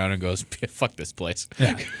looks around and goes, fuck this place.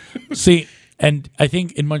 Yeah. See, and I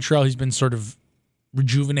think in Montreal he's been sort of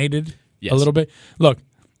rejuvenated a little bit. Look,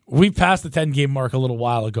 we passed the 10-game mark a little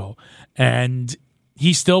while ago, and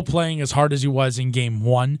he's still playing as hard as he was in Game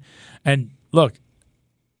 1. And look,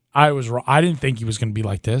 I was wrong. I didn't think he was going to be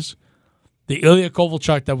like this. The Ilya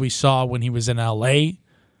Kovalchuk that we saw when he was in L.A.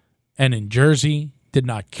 and in Jersey did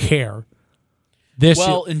not care.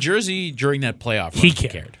 In Jersey during that playoff run, he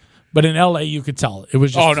cared. But in LA, you could tell it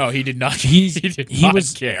was just. Oh no, he did not. He did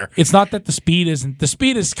not care. It's not that the speed isn't. The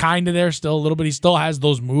speed is kind of there still a little bit. He still has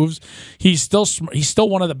those moves. He's still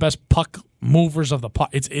one of the best puck movers of the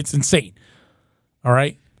puck. It's insane. All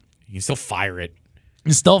right, you can still fire it.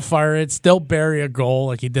 Still bury a goal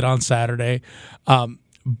like he did on Saturday.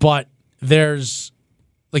 But there's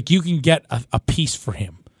you can get a piece for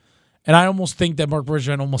him, and I almost think that Mark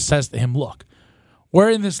Bergevin almost says to him, "Look, we're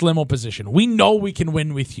in this limo position. We know we can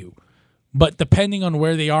win with you. But depending on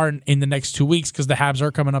where they are in the next 2 weeks, because the Habs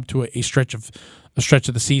are coming up to a stretch of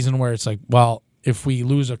the season where it's like, well, if we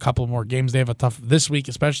lose a couple more games, they have a tough this week,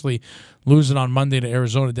 especially losing on Monday to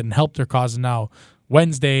Arizona didn't help their cause. And now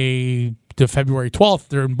Wednesday to February 12th,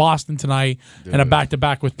 they're in Boston tonight and a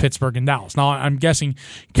back-to-back with Pittsburgh and Dallas. Now, I'm guessing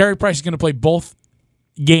Carey Price is going to play both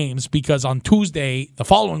games because on Tuesday, the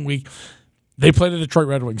following week, they play the Detroit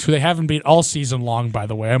Red Wings, who they haven't beat all season long, by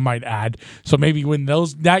the way, I might add. So maybe win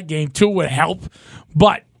that game too would help.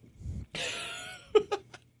 But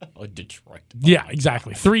Detroit. Yeah,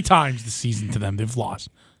 exactly. 3 times this season to them they've lost.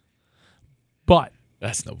 But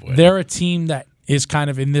that's no bueno. They're a team that is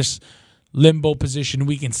kind of in this limbo position.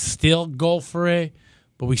 We can still go for it,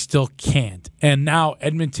 but we still can't. And now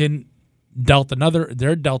Edmonton dealt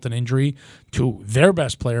an injury to their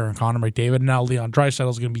best player in Connor McDavid. And now Leon Draisaitl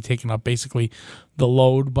is going to be taking up basically the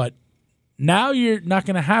load. But now you're not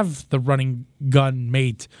going to have the running gun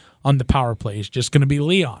mate on the power play. It's just going to be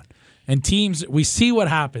Leon. And teams, we see what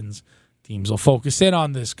happens. Teams will focus in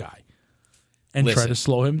on this guy and try to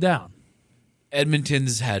slow him down.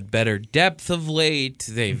 Edmonton's had better depth of late.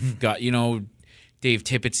 They've got, Dave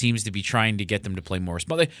Tippett seems to be trying to get them to play more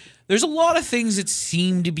small. There's a lot of things that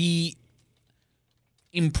seem to be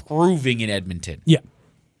improving in Edmonton. Yeah.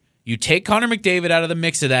 You take Connor McDavid out of the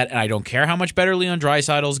mix of that, and I don't care how much better Leon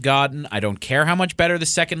Draisaitl's gotten. I don't care how much better the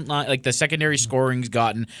second line, like the secondary scoring's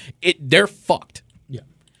gotten. They're fucked. Yeah.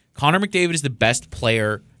 Connor McDavid is the best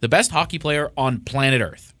player, the best hockey player on planet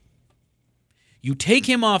Earth. You take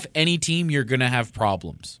him off any team, you're going to have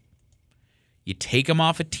problems. You take him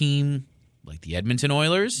off a team like the Edmonton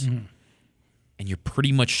Oilers, and you're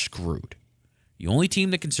pretty much screwed. The only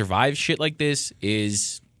team that can survive shit like this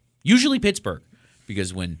is usually Pittsburgh,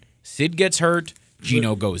 because when Sid gets hurt,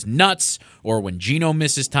 Gino goes nuts, or when Gino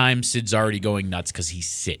misses time, Sid's already going nuts because he's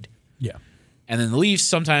Sid. Yeah. And then the Leafs,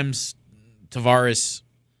 sometimes Tavares,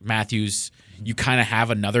 Matthews, you kind of have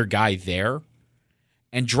another guy there.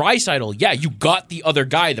 And Draisaitl, yeah, you got the other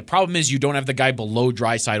guy. The problem is you don't have the guy below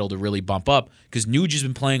Draisaitl to really bump up, because Nuge has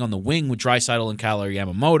been playing on the wing with Draisaitl and Kailer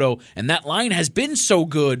Yamamoto, and that line has been so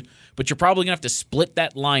good, but you're probably going to have to split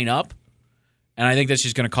that line up, and I think that's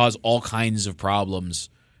just going to cause all kinds of problems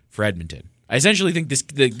for Edmonton. I essentially think this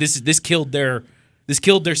killed their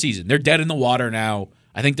season. They're dead in the water now.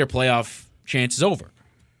 I think their playoff chance is over.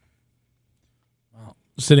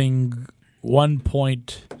 Sitting 1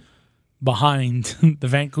 point behind the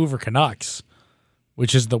Vancouver Canucks,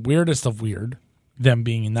 which is the weirdest of weird, them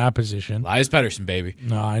being in that position. Elias Pettersson, baby.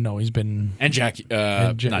 No, I know. He's been... And Jack...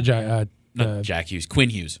 not Jack Hughes.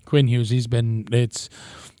 Quinn Hughes. Quinn Hughes. He's been...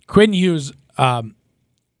 Quinn Hughes,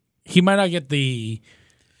 he might not get the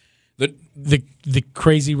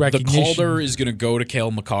crazy recognition. The Calder is going to go to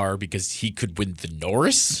Cale Makar because he could win the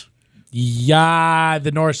Norris. Yeah,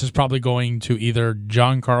 the Norris is probably going to either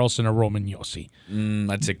John Carlson or Roman Josi.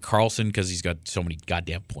 I'd say Carlson because he's got so many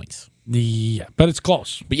goddamn points. Yeah, but it's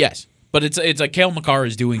close. But yes, but it's like Cale Makar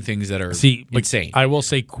is doing things that are insane. I will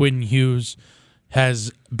say Quinn Hughes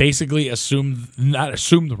has basically not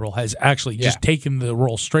assumed the role, has actually just taken the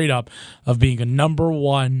role straight up of being a number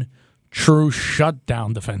one true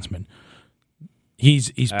shutdown defenseman.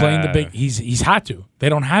 He's playing the big. He's had to. They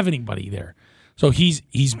don't have anybody there. So he's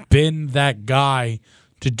been that guy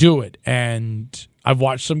to do it, and I've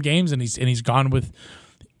watched some games, and he's gone with.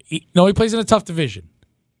 He plays in a tough division,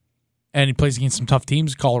 and he plays against some tough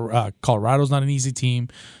teams. Colorado's not an easy team.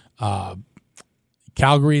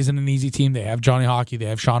 Calgary isn't an easy team. They have Johnny Hockey. They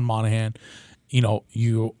have Sean Monahan.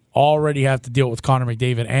 You already have to deal with Connor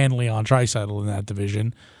McDavid and Leon Draisaitl in that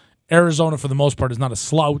division. Arizona, for the most part, is not a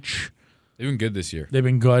slouch. They've been good this year. They've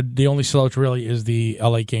been good. The only slouch really is the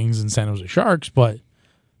LA Kings and San Jose Sharks,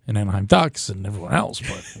 and Anaheim Ducks and everyone else,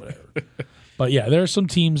 but whatever. But yeah, there are some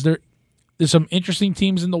teams. There's some interesting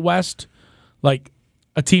teams in the West, like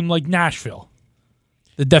a team like Nashville.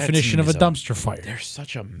 The definition of a dumpster fire. They're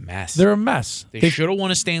such a mess. They're a mess. They should have won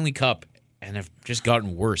a Stanley Cup and have just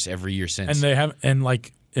gotten worse every year since. And they have, and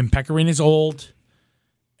Pekkarin's old,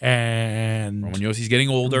 and Roman Josi's getting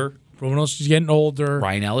older. Romanos is getting older.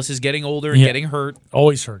 Ryan Ellis is getting older and getting hurt.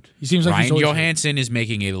 Always hurt. He seems like Ryan Johansson is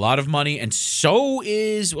making a lot of money, and so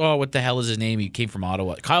is what the hell is his name? He came from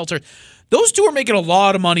Ottawa. Kyle Turner. Those two are making a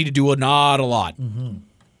lot of money to do not a lot. Mm-hmm.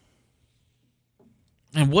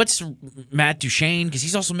 And what's Matt Duchene? Because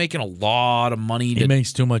he's also making a lot of money. He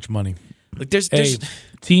makes too much money. Like there's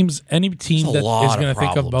teams. Any team that is going to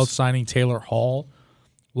think problems. about signing Taylor Hall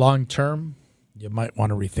long term, you might want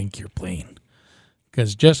to rethink your plan.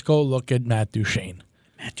 Because just go look at Matt Duchene.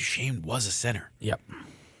 Matt Duchene was a center. Yep.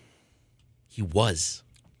 He was.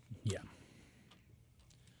 Yeah.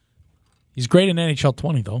 He's great in NHL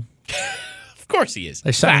 20, though. Of course he is.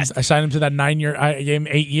 I signed him to that 9-year. I gave him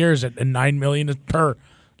 8 years at $9 million per.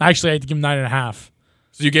 Actually, I had to give him 9.5.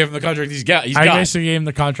 So you gave him the contract he's got. I basically gave him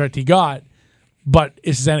the contract he got, but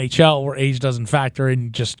it's NHL where age doesn't factor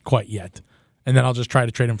in just quite yet. And then I'll just try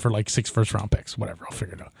to trade him for 6 first-round picks, whatever. I'll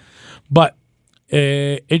figure it out. But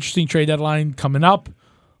interesting trade deadline coming up.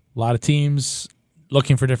 A lot of teams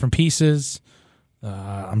looking for different pieces.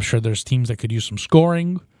 I'm sure there's teams that could use some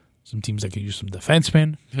scoring, some teams that could use some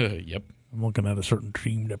defensemen. Yep. I'm looking at a certain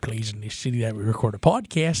team that plays in the city that we record a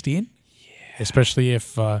podcast in. Yeah. Especially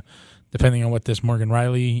if, depending on what this Morgan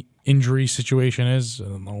Riley injury situation is, I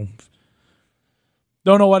don't know.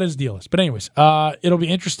 Don't know what his deal is. But anyways, it'll be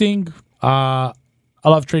interesting. I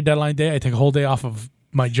love trade deadline day. I take a whole day off of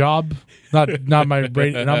my job, not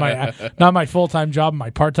my full-time job, my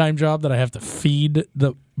part-time job that I have to feed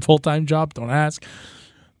the full-time job. Don't ask.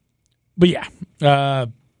 But yeah,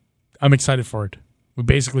 I'm excited for it. We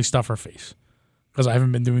basically stuff our face because I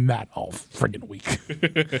haven't been doing that all friggin' week.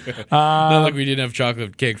 Not like we didn't have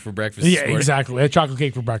chocolate cake for breakfast. Yeah, exactly. I had chocolate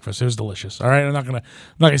cake for breakfast. It was delicious. All right, I'm not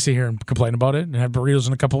gonna sit here and complain about it and have burritos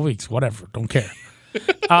in a couple of weeks. Whatever. Don't care.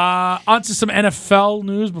 On to some NFL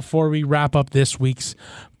news before we wrap up this week's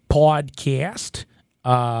podcast.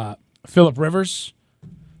 Phillip Rivers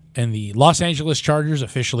and the Los Angeles Chargers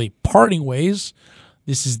officially parting ways.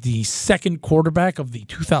 This is the second quarterback of the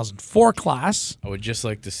 2004 class. I would just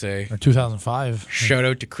like to say, or 2005. Shout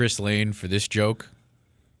out to Chris Lane for this joke.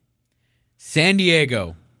 San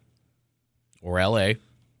Diego or LA,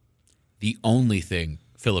 the only thing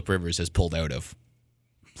Phillip Rivers has pulled out of.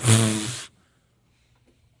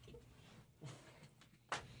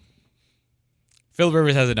 Phillip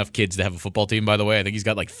Rivers has enough kids to have a football team, by the way. I think he's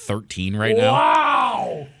got like 13 right now.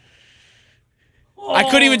 Wow! I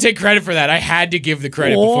couldn't even take credit for that. I had to give the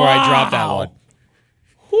credit before I dropped that one.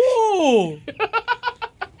 Ooh.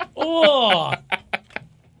 Oh.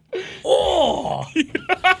 Oh.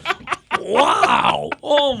 Wow.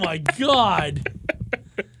 Oh, my God.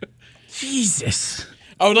 Jesus.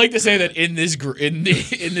 I would like to say that in this in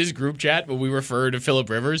this group chat, when we refer to Phillip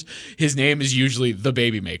Rivers, his name is usually the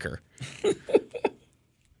baby maker.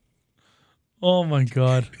 Oh, my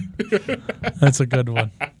God. That's a good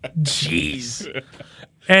one. Jeez.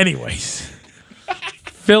 Anyways,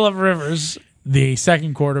 Phillip Rivers, the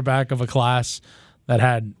second quarterback of a class that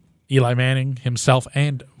had Eli Manning himself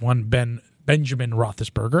and one Benjamin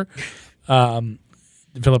Roethlisberger.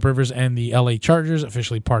 Phillip Rivers and the LA Chargers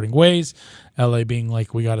officially parting ways. LA being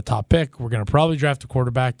like, we got a top pick. We're going to probably draft a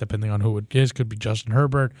quarterback, depending on who it is. Could be Justin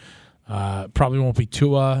Herbert. Probably won't be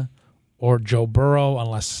Tua or Joe Burrow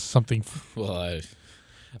unless something. Well, I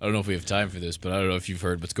don't know if we have time for this, but I don't know if you've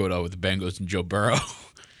heard what's going on with the Bengals and Joe Burrow.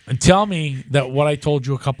 And tell me that what I told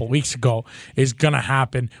you a couple weeks ago is going to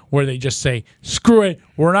happen, where they just say, screw it,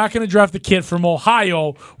 we're not going to draft the kid from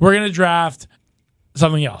Ohio. We're going to draft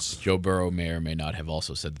something else. Joe Burrow may or may not have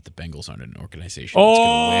also said that the Bengals aren't an organization that's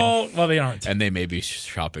going to win. Well, they aren't. And they may be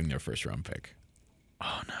shopping their first-round pick.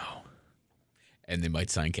 Oh, no. And they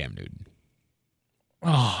might sign Cam Newton.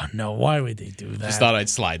 Oh, no. Why would they do that? Just thought I'd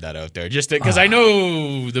slide that out there. Just because I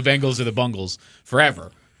know the Bengals are the Bungles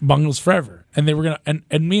forever. Bungles forever. And they were going to,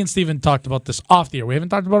 and me and Steven talked about this off the air. We haven't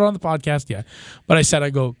talked about it on the podcast yet. But I said,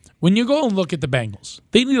 when you go and look at the Bengals,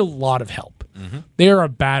 they need a lot of help. Mm-hmm. They are a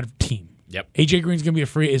bad team. Yep. AJ Green's going to be a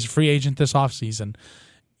free agent this offseason.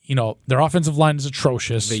 You know, their offensive line is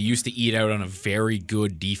atrocious. They used to eat out on a very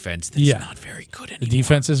good defense that's not very good anymore. The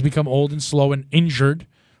defense has become old and slow and injured.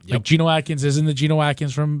 Yep. Like Geno Atkins isn't the Geno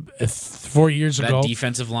Atkins from 4 years ago. That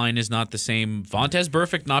defensive line is not the same. Vontaze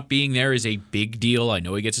Burfict not being there is a big deal. I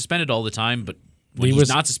know he gets suspended all the time, but when he's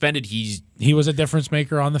not suspended, he was a difference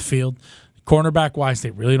maker on the field. Cornerback-wise, they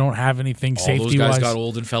really don't have anything. Safety-wise, those guys got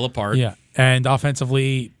old and fell apart. Yeah, and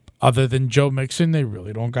offensively, other than Joe Mixon, they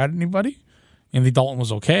really don't got anybody. Andy Dalton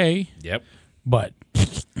was okay. Yep. But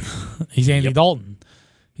he's Andy Dalton.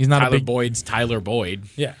 He's not Tyler Boyd's Tyler Boyd.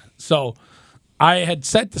 Yeah. So I had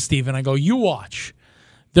said to Steven, I go, you watch.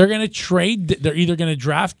 They're going to trade. They're either going to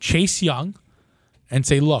draft Chase Young and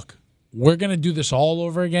say, look, we're going to do this all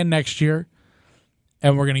over again next year,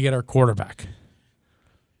 and we're going to get our quarterback.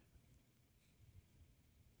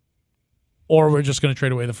 Or we're just going to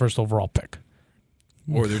trade away the first overall pick.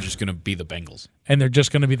 Or they're just going to be the Bengals. And they're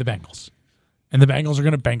just going to be the Bengals. And the Bengals are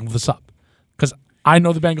going to bangle this up. Because I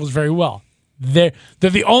know the Bengals very well. They're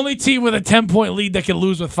the only team with a 10-point lead that can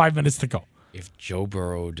lose with 5 minutes to go. If Joe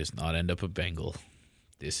Burrow does not end up a Bengal,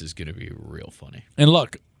 this is going to be real funny. And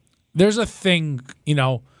look, there's a thing,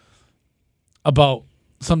 about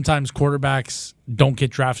sometimes quarterbacks don't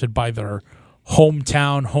get drafted by their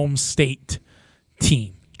hometown, home state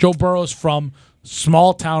team. Joe Burrow's from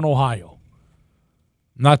small town Ohio.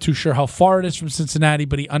 Not too sure how far it is from Cincinnati,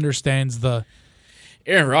 but he understands the...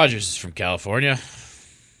 Aaron Rodgers is from California.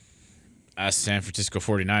 Ask San Francisco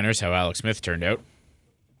 49ers how Alex Smith turned out.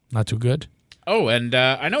 Not too good. Oh, and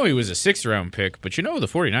I know he was a 6th-round pick, but the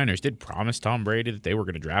 49ers did promise Tom Brady that they were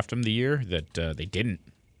going to draft him the year that they didn't.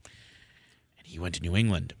 And he went to New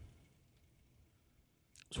England.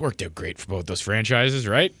 It's worked out great for both those franchises,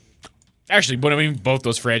 right? Actually, both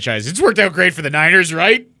those franchises. It's worked out great for the Niners,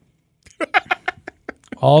 right?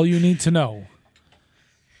 All you need to know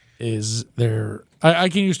is I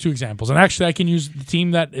can use 2 examples. And actually, I can use the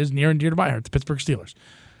team that is near and dear to my heart, the Pittsburgh Steelers.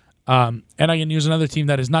 And I can use another team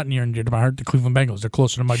that is not near and dear to my heart, the Cleveland Bengals. They're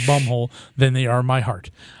closer to my bumhole than they are my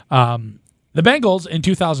heart. The Bengals in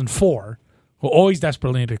 2004, who always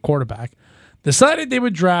desperately needed a quarterback, decided they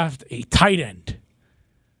would draft a tight end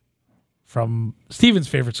from Steven's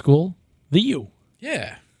favorite school, the U.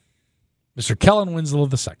 Yeah. Mr. Kellen Winslow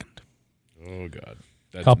II. Oh, God.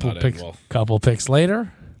 That's couple picks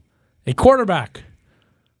later, a quarterback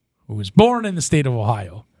who was born in the state of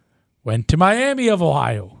Ohio, went to Miami of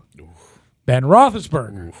Ohio. Oof. Ben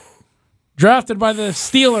Roethlisberger drafted by the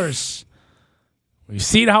Steelers. We've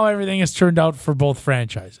seen how everything has turned out for both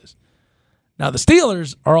franchises. Now, the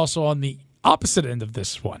Steelers are also on the opposite end of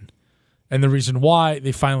this one. And the reason why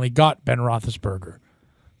they finally got Ben Roethlisberger.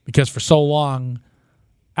 Because for so long,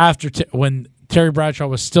 when Terry Bradshaw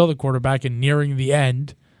was still the quarterback and nearing the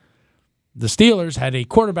end, the Steelers had a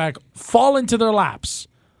quarterback fall into their laps,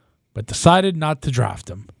 but decided not to draft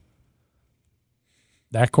him.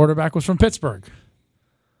 That quarterback was from Pittsburgh.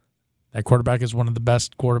 That quarterback is one of the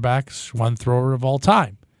best quarterbacks, one thrower of all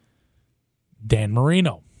time. Dan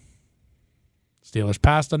Marino. Steelers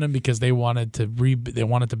passed on him because they wanted to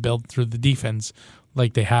build through the defense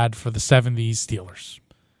like they had for the 70s Steelers.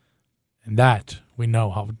 And that, we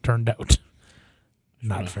know how it turned out.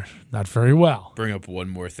 Not very well. Bring up one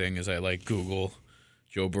more thing as I Google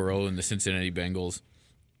Joe Burrow and the Cincinnati Bengals.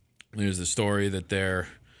 There's the story that they're,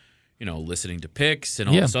 listening to picks and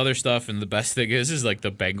all this other stuff. And the best thing is the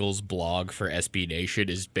Bengals blog for SB Nation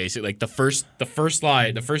is basically the first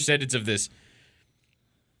line, the first sentence of this.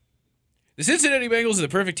 The Cincinnati Bengals are the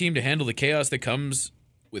perfect team to handle the chaos that comes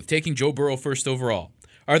with taking Joe Burrow first overall.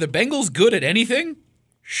 Are the Bengals good at anything?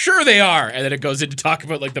 Sure they are. And then it goes into talk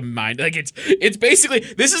about the mind. It's basically,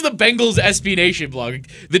 this is the Bengals SB Nation blog.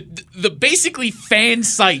 The basically fan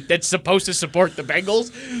site that's supposed to support the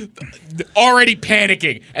Bengals already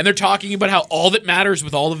panicking. And they're talking about how all that matters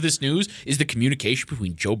with all of this news is the communication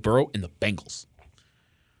between Joe Burrow and the Bengals.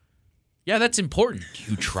 Yeah, that's important.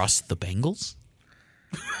 Do you trust the Bengals?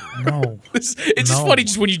 No. It's just funny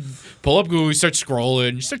just when you pull up Google, you start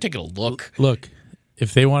scrolling, you start taking a look. Look,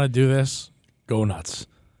 if they want to do this, go nuts.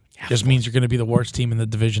 Just means you're going to be the worst team in the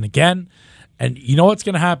division again. And you know what's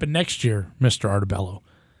going to happen next year, Mr. Artibello,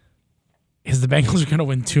 is the Bengals are going to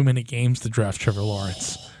win too many games to draft Trevor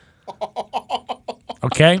Lawrence.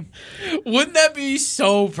 Okay? Wouldn't that be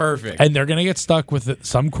so perfect? And they're going to get stuck with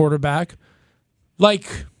some quarterback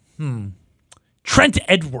like Trent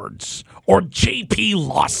Edwards or J.P.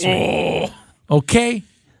 Losman. Okay?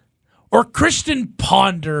 Or Christian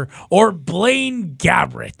Ponder or Blaine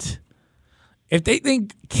Gabbert. If they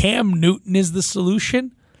think Cam Newton is the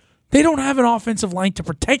solution, they don't have an offensive line to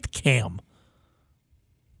protect Cam.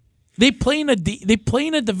 They play in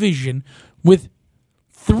a division with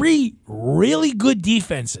 3 really good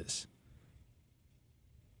defenses.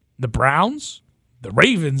 The Browns, the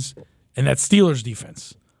Ravens, and that Steelers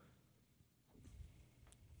defense.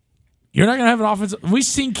 You're not going to have an offensive... We've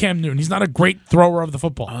seen Cam Newton. He's not a great thrower of the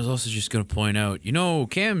football. I was also just going to point out,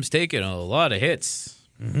 Cam's taken a lot of hits.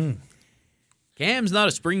 Mm-hmm. Cam's not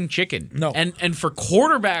a spring chicken. No. And for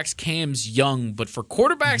quarterbacks, Cam's young, but for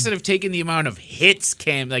quarterbacks that have taken the amount of hits,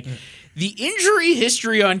 Cam, the injury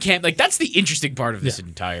history on Cam, that's the interesting part of this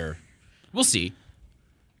entire. We'll see.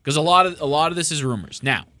 Because a lot of this is rumors.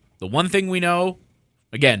 Now, the one thing we know,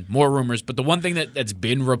 again, more rumors, but the one thing that's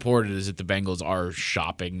been reported is that the Bengals are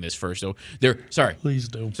shopping this first. So Please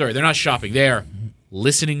do. Sorry, they're not shopping. They're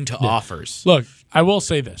listening to offers. Look, I will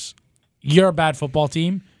say this. You're a bad football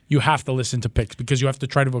team. You have to listen to picks because you have to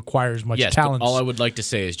try to acquire as much talent. But all I would like to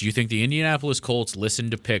say is, do you think the Indianapolis Colts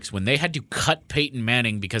listened to picks when they had to cut Peyton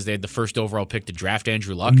Manning because they had the first overall pick to draft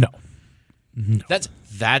Andrew Luck? No.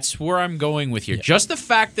 That's where I'm going with here. Yeah. Just the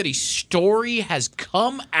fact that a story has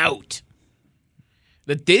come out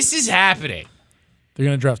that this is happening. They're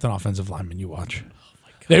going to draft an offensive lineman. You watch. Oh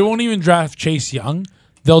my God. They won't even draft Chase Young.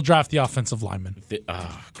 They'll draft the offensive lineman.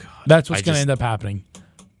 Oh God. That's what's going to end up happening.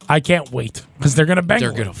 I can't wait because they're going to bang.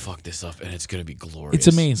 They're going to fuck this up, and it's going to be glorious.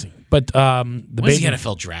 It's amazing. But when's the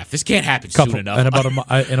NFL draft? This can't happen soon enough.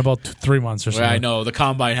 In about 3 months or so. Well, I know the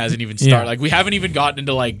combine hasn't even started. We haven't even gotten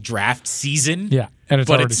into draft season. Yeah, and it's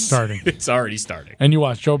already starting. It's already starting. And you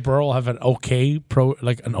watch Joe Burrow will have an okay pro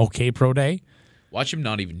day. Watch him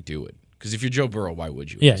not even do it. Because if you're Joe Burrow, why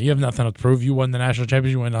would you? Yeah, you have nothing to prove. You won the national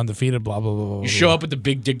championship. You went undefeated, blah, blah, blah, blah. You show up with the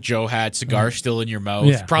Big Dick Joe hat, cigar still in your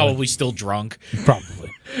mouth, probably still drunk.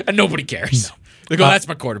 Probably. And nobody cares. No. They go, that's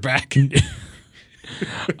my quarterback.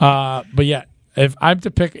 But yeah, if I'm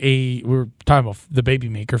to pick we're talking about the baby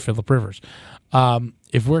maker, Phillip Rivers.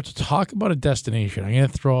 If we're to talk about a destination, I'm going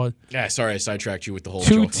to throw Yeah, sorry, I sidetracked you with the whole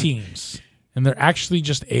 2 teams, and they're actually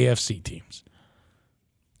just AFC teams.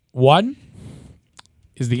 One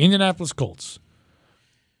is the Indianapolis Colts.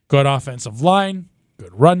 Good offensive line,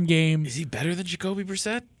 good run game. Is he better than Jacoby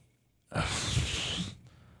Brissett?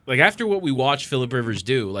 After what we watched Phillip Rivers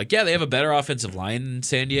do, they have a better offensive line than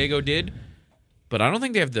San Diego did, but I don't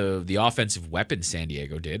think they have the offensive weapons San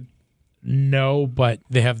Diego did. No, but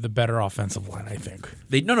they have the better offensive line, I think.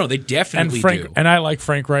 They definitely do. And I like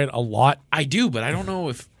Frank Wright a lot. I do, but I don't know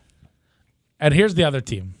if... And here's the other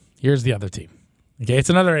team. Okay, it's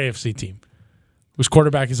another AFC team. whose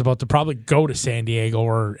quarterback is about to probably go to San Diego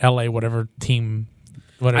or LA, whatever team.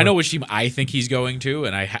 Whatever. I know which team I think he's going to,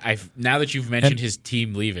 and I now that you've mentioned his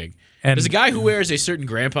team leaving, does a guy who wears a certain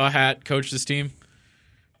grandpa hat coach this team?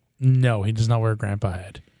 No, he does not wear a grandpa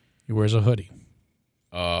hat. He wears a hoodie.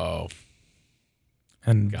 Oh.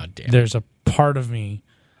 And there's a part of me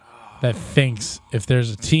that thinks if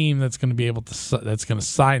there's a team that's going to be able to that's going to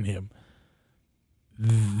sign him,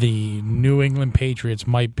 the New England Patriots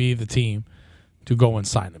might be the team to go and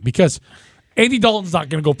sign him, because Andy Dalton's not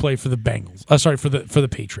going to go play for the Bengals. For the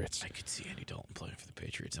Patriots. I could see Andy Dalton playing for the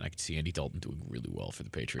Patriots, and I could see Andy Dalton doing really well for the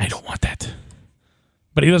Patriots. I don't want that.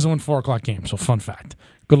 But he doesn't win 4:00 games, so fun fact.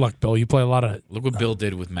 Good luck, Bill. You play a lot of... Look what Bill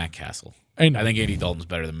did with Matt Castle. I know. I think Andy Dalton's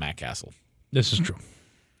better than Matt Castle. This is true.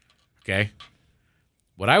 Okay?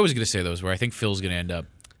 What I was going to say, though, is where I think Phil's going to end up,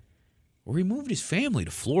 where he moved his family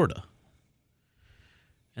to Florida.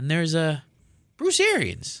 And there's Bruce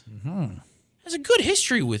Arians. Mm-hmm. Has a good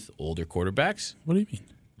history with older quarterbacks. What do you mean?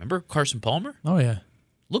 Remember Carson Palmer? Oh, yeah.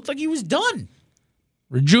 Looked like he was done.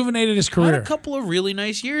 Rejuvenated his career. Had a couple of really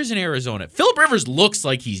nice years in Arizona. Phillip Rivers looks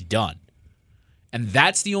like he's done. And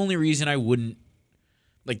that's the only reason I wouldn't...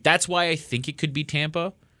 that's why I think it could be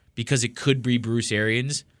Tampa, because it could be Bruce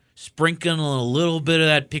Arians sprinkling a little bit of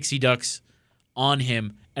that Pixie Ducks on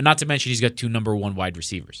him. And not to mention he's got 2 number 1 wide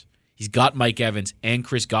receivers. He's got Mike Evans and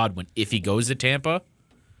Chris Godwin. If he goes to Tampa,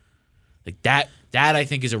 that I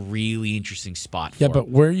think is a really interesting spot for him. But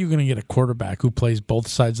where are you going to get a quarterback who plays both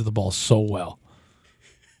sides of the ball so well?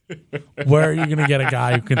 Where are you going to get a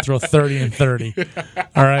guy who can throw 30 and 30?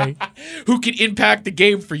 All right? Who can impact the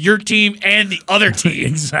game for your team and the other team.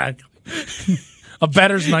 Exactly. A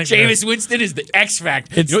bettor's nightmare. Jameis Winston is the X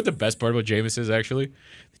factor. You know what the best part about Jameis is, actually?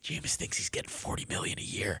 Jameis thinks he's getting $40 million a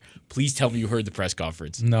year. Please tell me you heard the press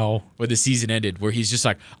conference. No. Where the season ended, where he's just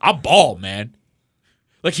like, I ball, man.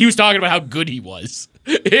 He was talking about how good he was.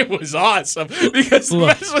 It was awesome because the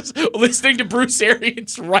best was listening to Bruce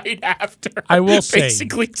Arians right after. I will say,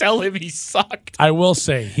 basically tell him he sucked. I will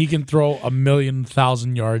say he can throw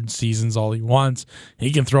 1,000,000 yard seasons all he wants.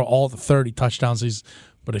 He can throw all the 30 touchdown seasons.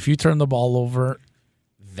 But if you turn the ball over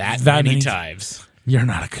that many times, you're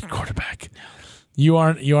not a good quarterback. You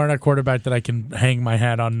aren't a quarterback that I can hang my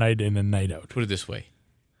hat on night in and night out. Put it this way.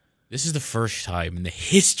 This is the first time in the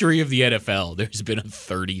history of the NFL there's been a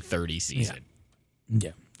 30-30 season.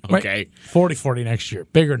 Yeah. Okay. 40-40 next year.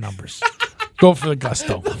 Bigger numbers. Go for the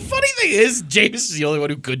gusto. The funny thing is, Jameis is the only one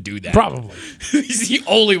who could do that. Probably. He's the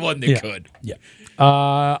only one that could. Yeah.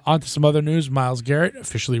 On to some other news. Myles Garrett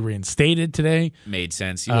officially reinstated today. Made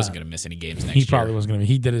sense. He wasn't going to miss any games next year. He probably wasn't going to.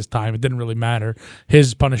 He did his time. It didn't really matter.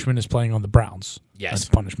 His punishment is playing on the Browns. Yes. That's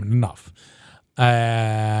punishment enough.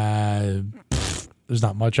 There's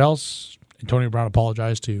not much else. Antonio Brown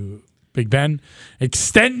apologized to Big Ben,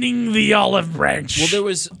 extending the olive branch. Well, there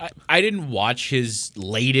was... I didn't watch his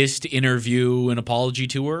latest interview and apology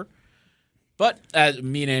tour, but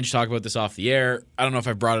me and Ange talk about this off the air. I don't know if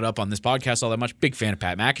I brought it up on this podcast all that much. Big fan of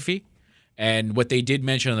Pat McAfee. And what they did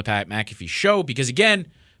mention on the Pat McAfee show, because again,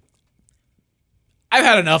 I've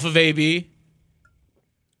had enough of AB.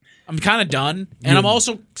 I'm kind of done. And I'm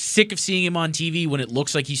also sick of seeing him on TV when it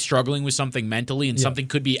looks like he's struggling with something mentally and something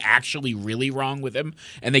could be actually really wrong with him.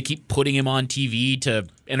 And they keep putting him on TV to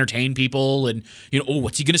entertain people. And,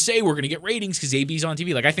 what's he going to say? We're going to get ratings because AB's on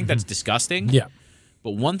TV. I think that's disgusting. Yeah.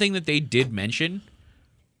 But one thing that they did mention,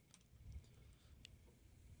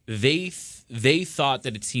 they thought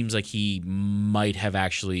that it seems like he might have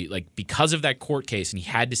actually, because of that court case and he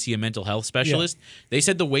had to see a mental health specialist, they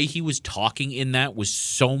said the way he was talking in that was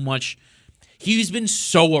so much, he's been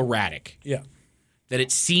so erratic that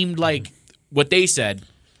it seemed like, what they said,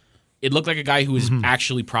 it looked like a guy who was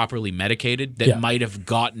actually properly medicated that might have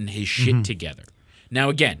gotten his shit together. Now,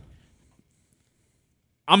 again,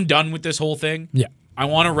 I'm done with this whole thing. Yeah. I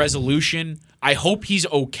want a resolution. I hope he's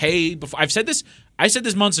okay. I said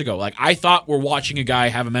this months ago. I thought we're watching a guy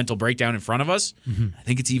have a mental breakdown in front of us. I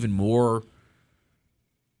think it's even more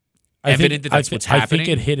evident that that's what's happening. I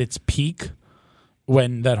think it hit its peak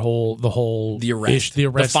when the arrest,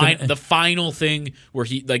 the final thing where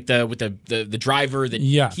he with the driver that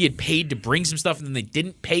he had paid to bring some stuff and then they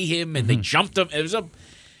didn't pay him and they jumped him.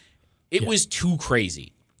 It was too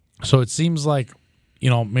crazy. So it seems like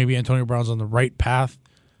maybe Antonio Brown's on the right path.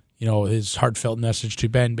 His heartfelt message to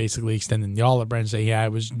Ben, basically extending the olive branch, say,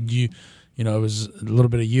 it was you, it was a little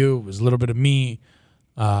bit of you, it was a little bit of me,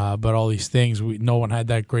 but all these things, I've never had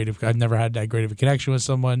that great of a connection with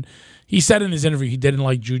someone. He said in his interview he didn't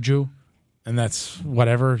like Juju, and that's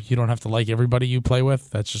whatever. You don't have to like everybody you play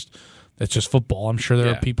with. That's just football. I'm sure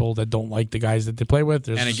there are people that don't like the guys that they play with.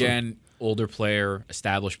 older player,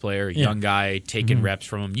 established player, young guy, taking reps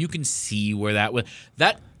from him. You can see where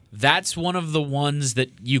that's one of the ones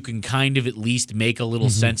that you can kind of at least make a little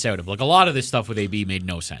sense out of. Like, a lot of this stuff with AB made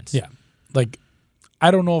no sense. Yeah. Like,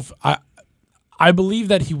 I don't know if I believe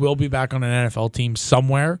that he will be back on an NFL team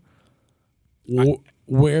somewhere.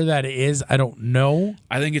 Where that is, I don't know.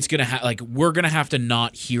 I think it's going to we're going to have to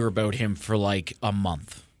not hear about him for like a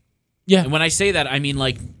month. Yeah. And when I say that, I mean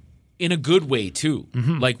like in a good way too.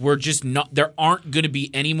 Like, we're just not, there aren't going to be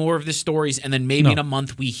any more of the stories, and then maybe in a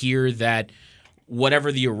month we hear that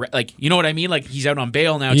whatever the, like, you know what I mean? Like, he's out on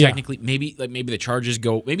bail now, technically. Maybe the charges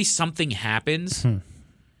go, maybe something happens.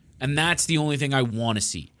 And that's the only thing I want to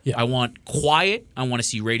see. Yeah. I want quiet. I want to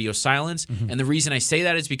see radio silence. And the reason I say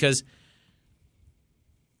that is because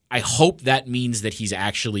I hope that means that he's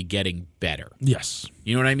actually getting better. Yes.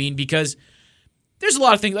 You know what I mean? Because there's a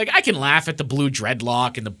lot of things. Like, I can laugh at the blue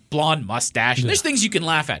dreadlock and the blonde mustache. And there's things you can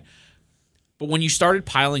laugh at. But when you started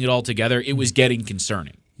piling it all together, it was getting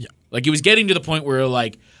concerning. Yeah. Like, it was getting to the point where,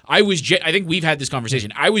 like, I think we've had this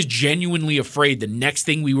conversation. I was genuinely afraid the next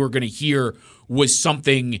thing we were going to hear was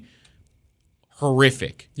something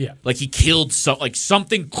horrific. Yeah. Like, he killed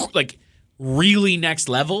something like really next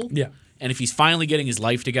level. Yeah. And if he's finally getting his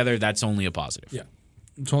life together, that's only a positive. Yeah.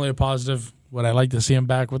 It's only a positive. Would I like to see him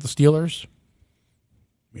back with the Steelers?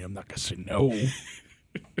 I mean, I'm not going to say no.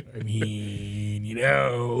 I mean,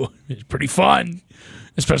 it's pretty fun,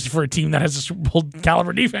 especially for a team that has a Super Bowl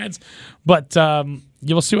caliber defense. But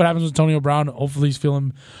you'll see what happens with Antonio Brown.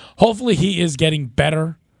 Hopefully he is getting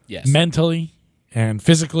better mentally and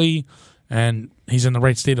physically, and he's in the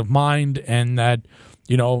right state of mind, and that,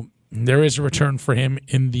 there is a return for him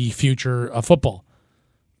in the future of football,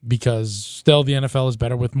 because still the NFL is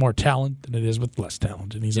better with more talent than it is with less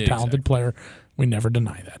talent, and he's a talented player. We never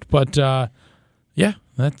deny that. But,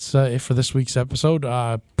 that's it for this week's episode.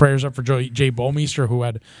 Prayers up for Jay Bouwmeester, who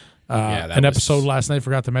had an episode last night.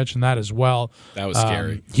 Forgot to mention that as well. That was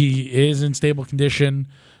scary. He is in stable condition.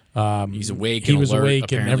 He's awake. He was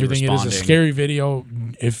awake and everything. Responding. It is a scary video.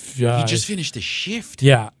 If he just finished his shift.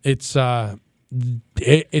 Yeah, it's one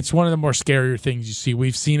of the more scarier things you see.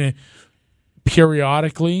 We've seen it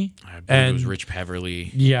periodically. And it was Rich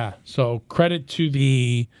Peverly. Yeah. So credit to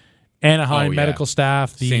the Anaheim medical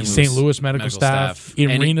staff, the St. Louis medical staff,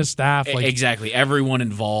 arena staff. Exactly. Everyone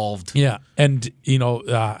involved. Yeah. And,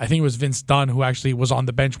 I think it was Vince Dunn who actually was on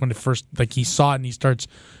the bench when it first, he saw it and he starts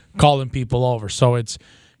calling people over. So it's,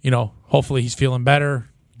 hopefully he's feeling better,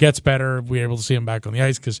 gets better. We're able to see him back on the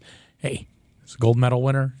ice because, hey, he's a gold medal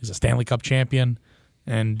winner. He's a Stanley Cup champion.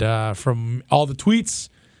 And from all the tweets,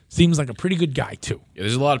 seems like a pretty good guy too. Yeah,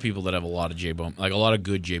 there's a lot of people that have a lot of a lot of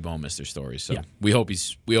good Jay Bouwmeester stories. So we hope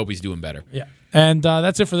he's doing better. Yeah. And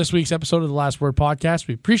that's it for this week's episode of the Last Word Podcast.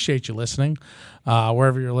 We appreciate you listening,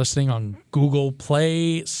 wherever you're listening, on Google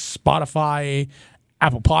Play, Spotify,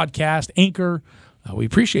 Apple Podcast, Anchor. We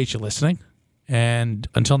appreciate you listening. And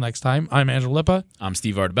until next time, I'm Angelo Lippa. I'm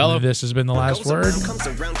Steve Ardebello. This has been The Last Word.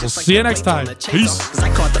 We'll see you next time. Peace. I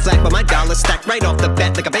caught the flag, but my dollar stacked right off the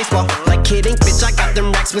bat like a baseball. Like kidding, bitch, I got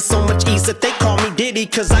them racks with so much ease that they call me Diddy.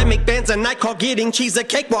 Cause I make bands and I call getting cheese a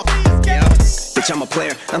cakewalk. Yeah. Bitch, I'm a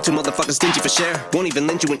player. I'm too motherfucking stingy for share. Won't even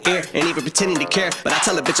lend you an ear, ain't even pretending to care. But I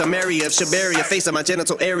tell a bitch I'm area of Shabaria, face of my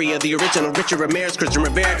genital area. The original Richard Ramirez, Christian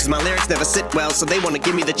Rivera. Cause my lyrics never sit well, so they wanna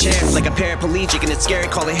give me the chair. Like a paraplegic and it's scary,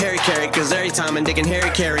 call it Harry Carry. Cause every time I'm digging Harry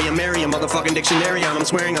Carry, I'm marry a motherfucking dictionary on. I'm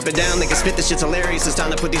swearing up and down, they can spit this shit's hilarious. It's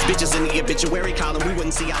time to put these bitches in the obituary column. We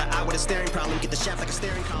wouldn't see eye to eye with a staring problem. Get the shaft like a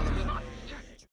staring column.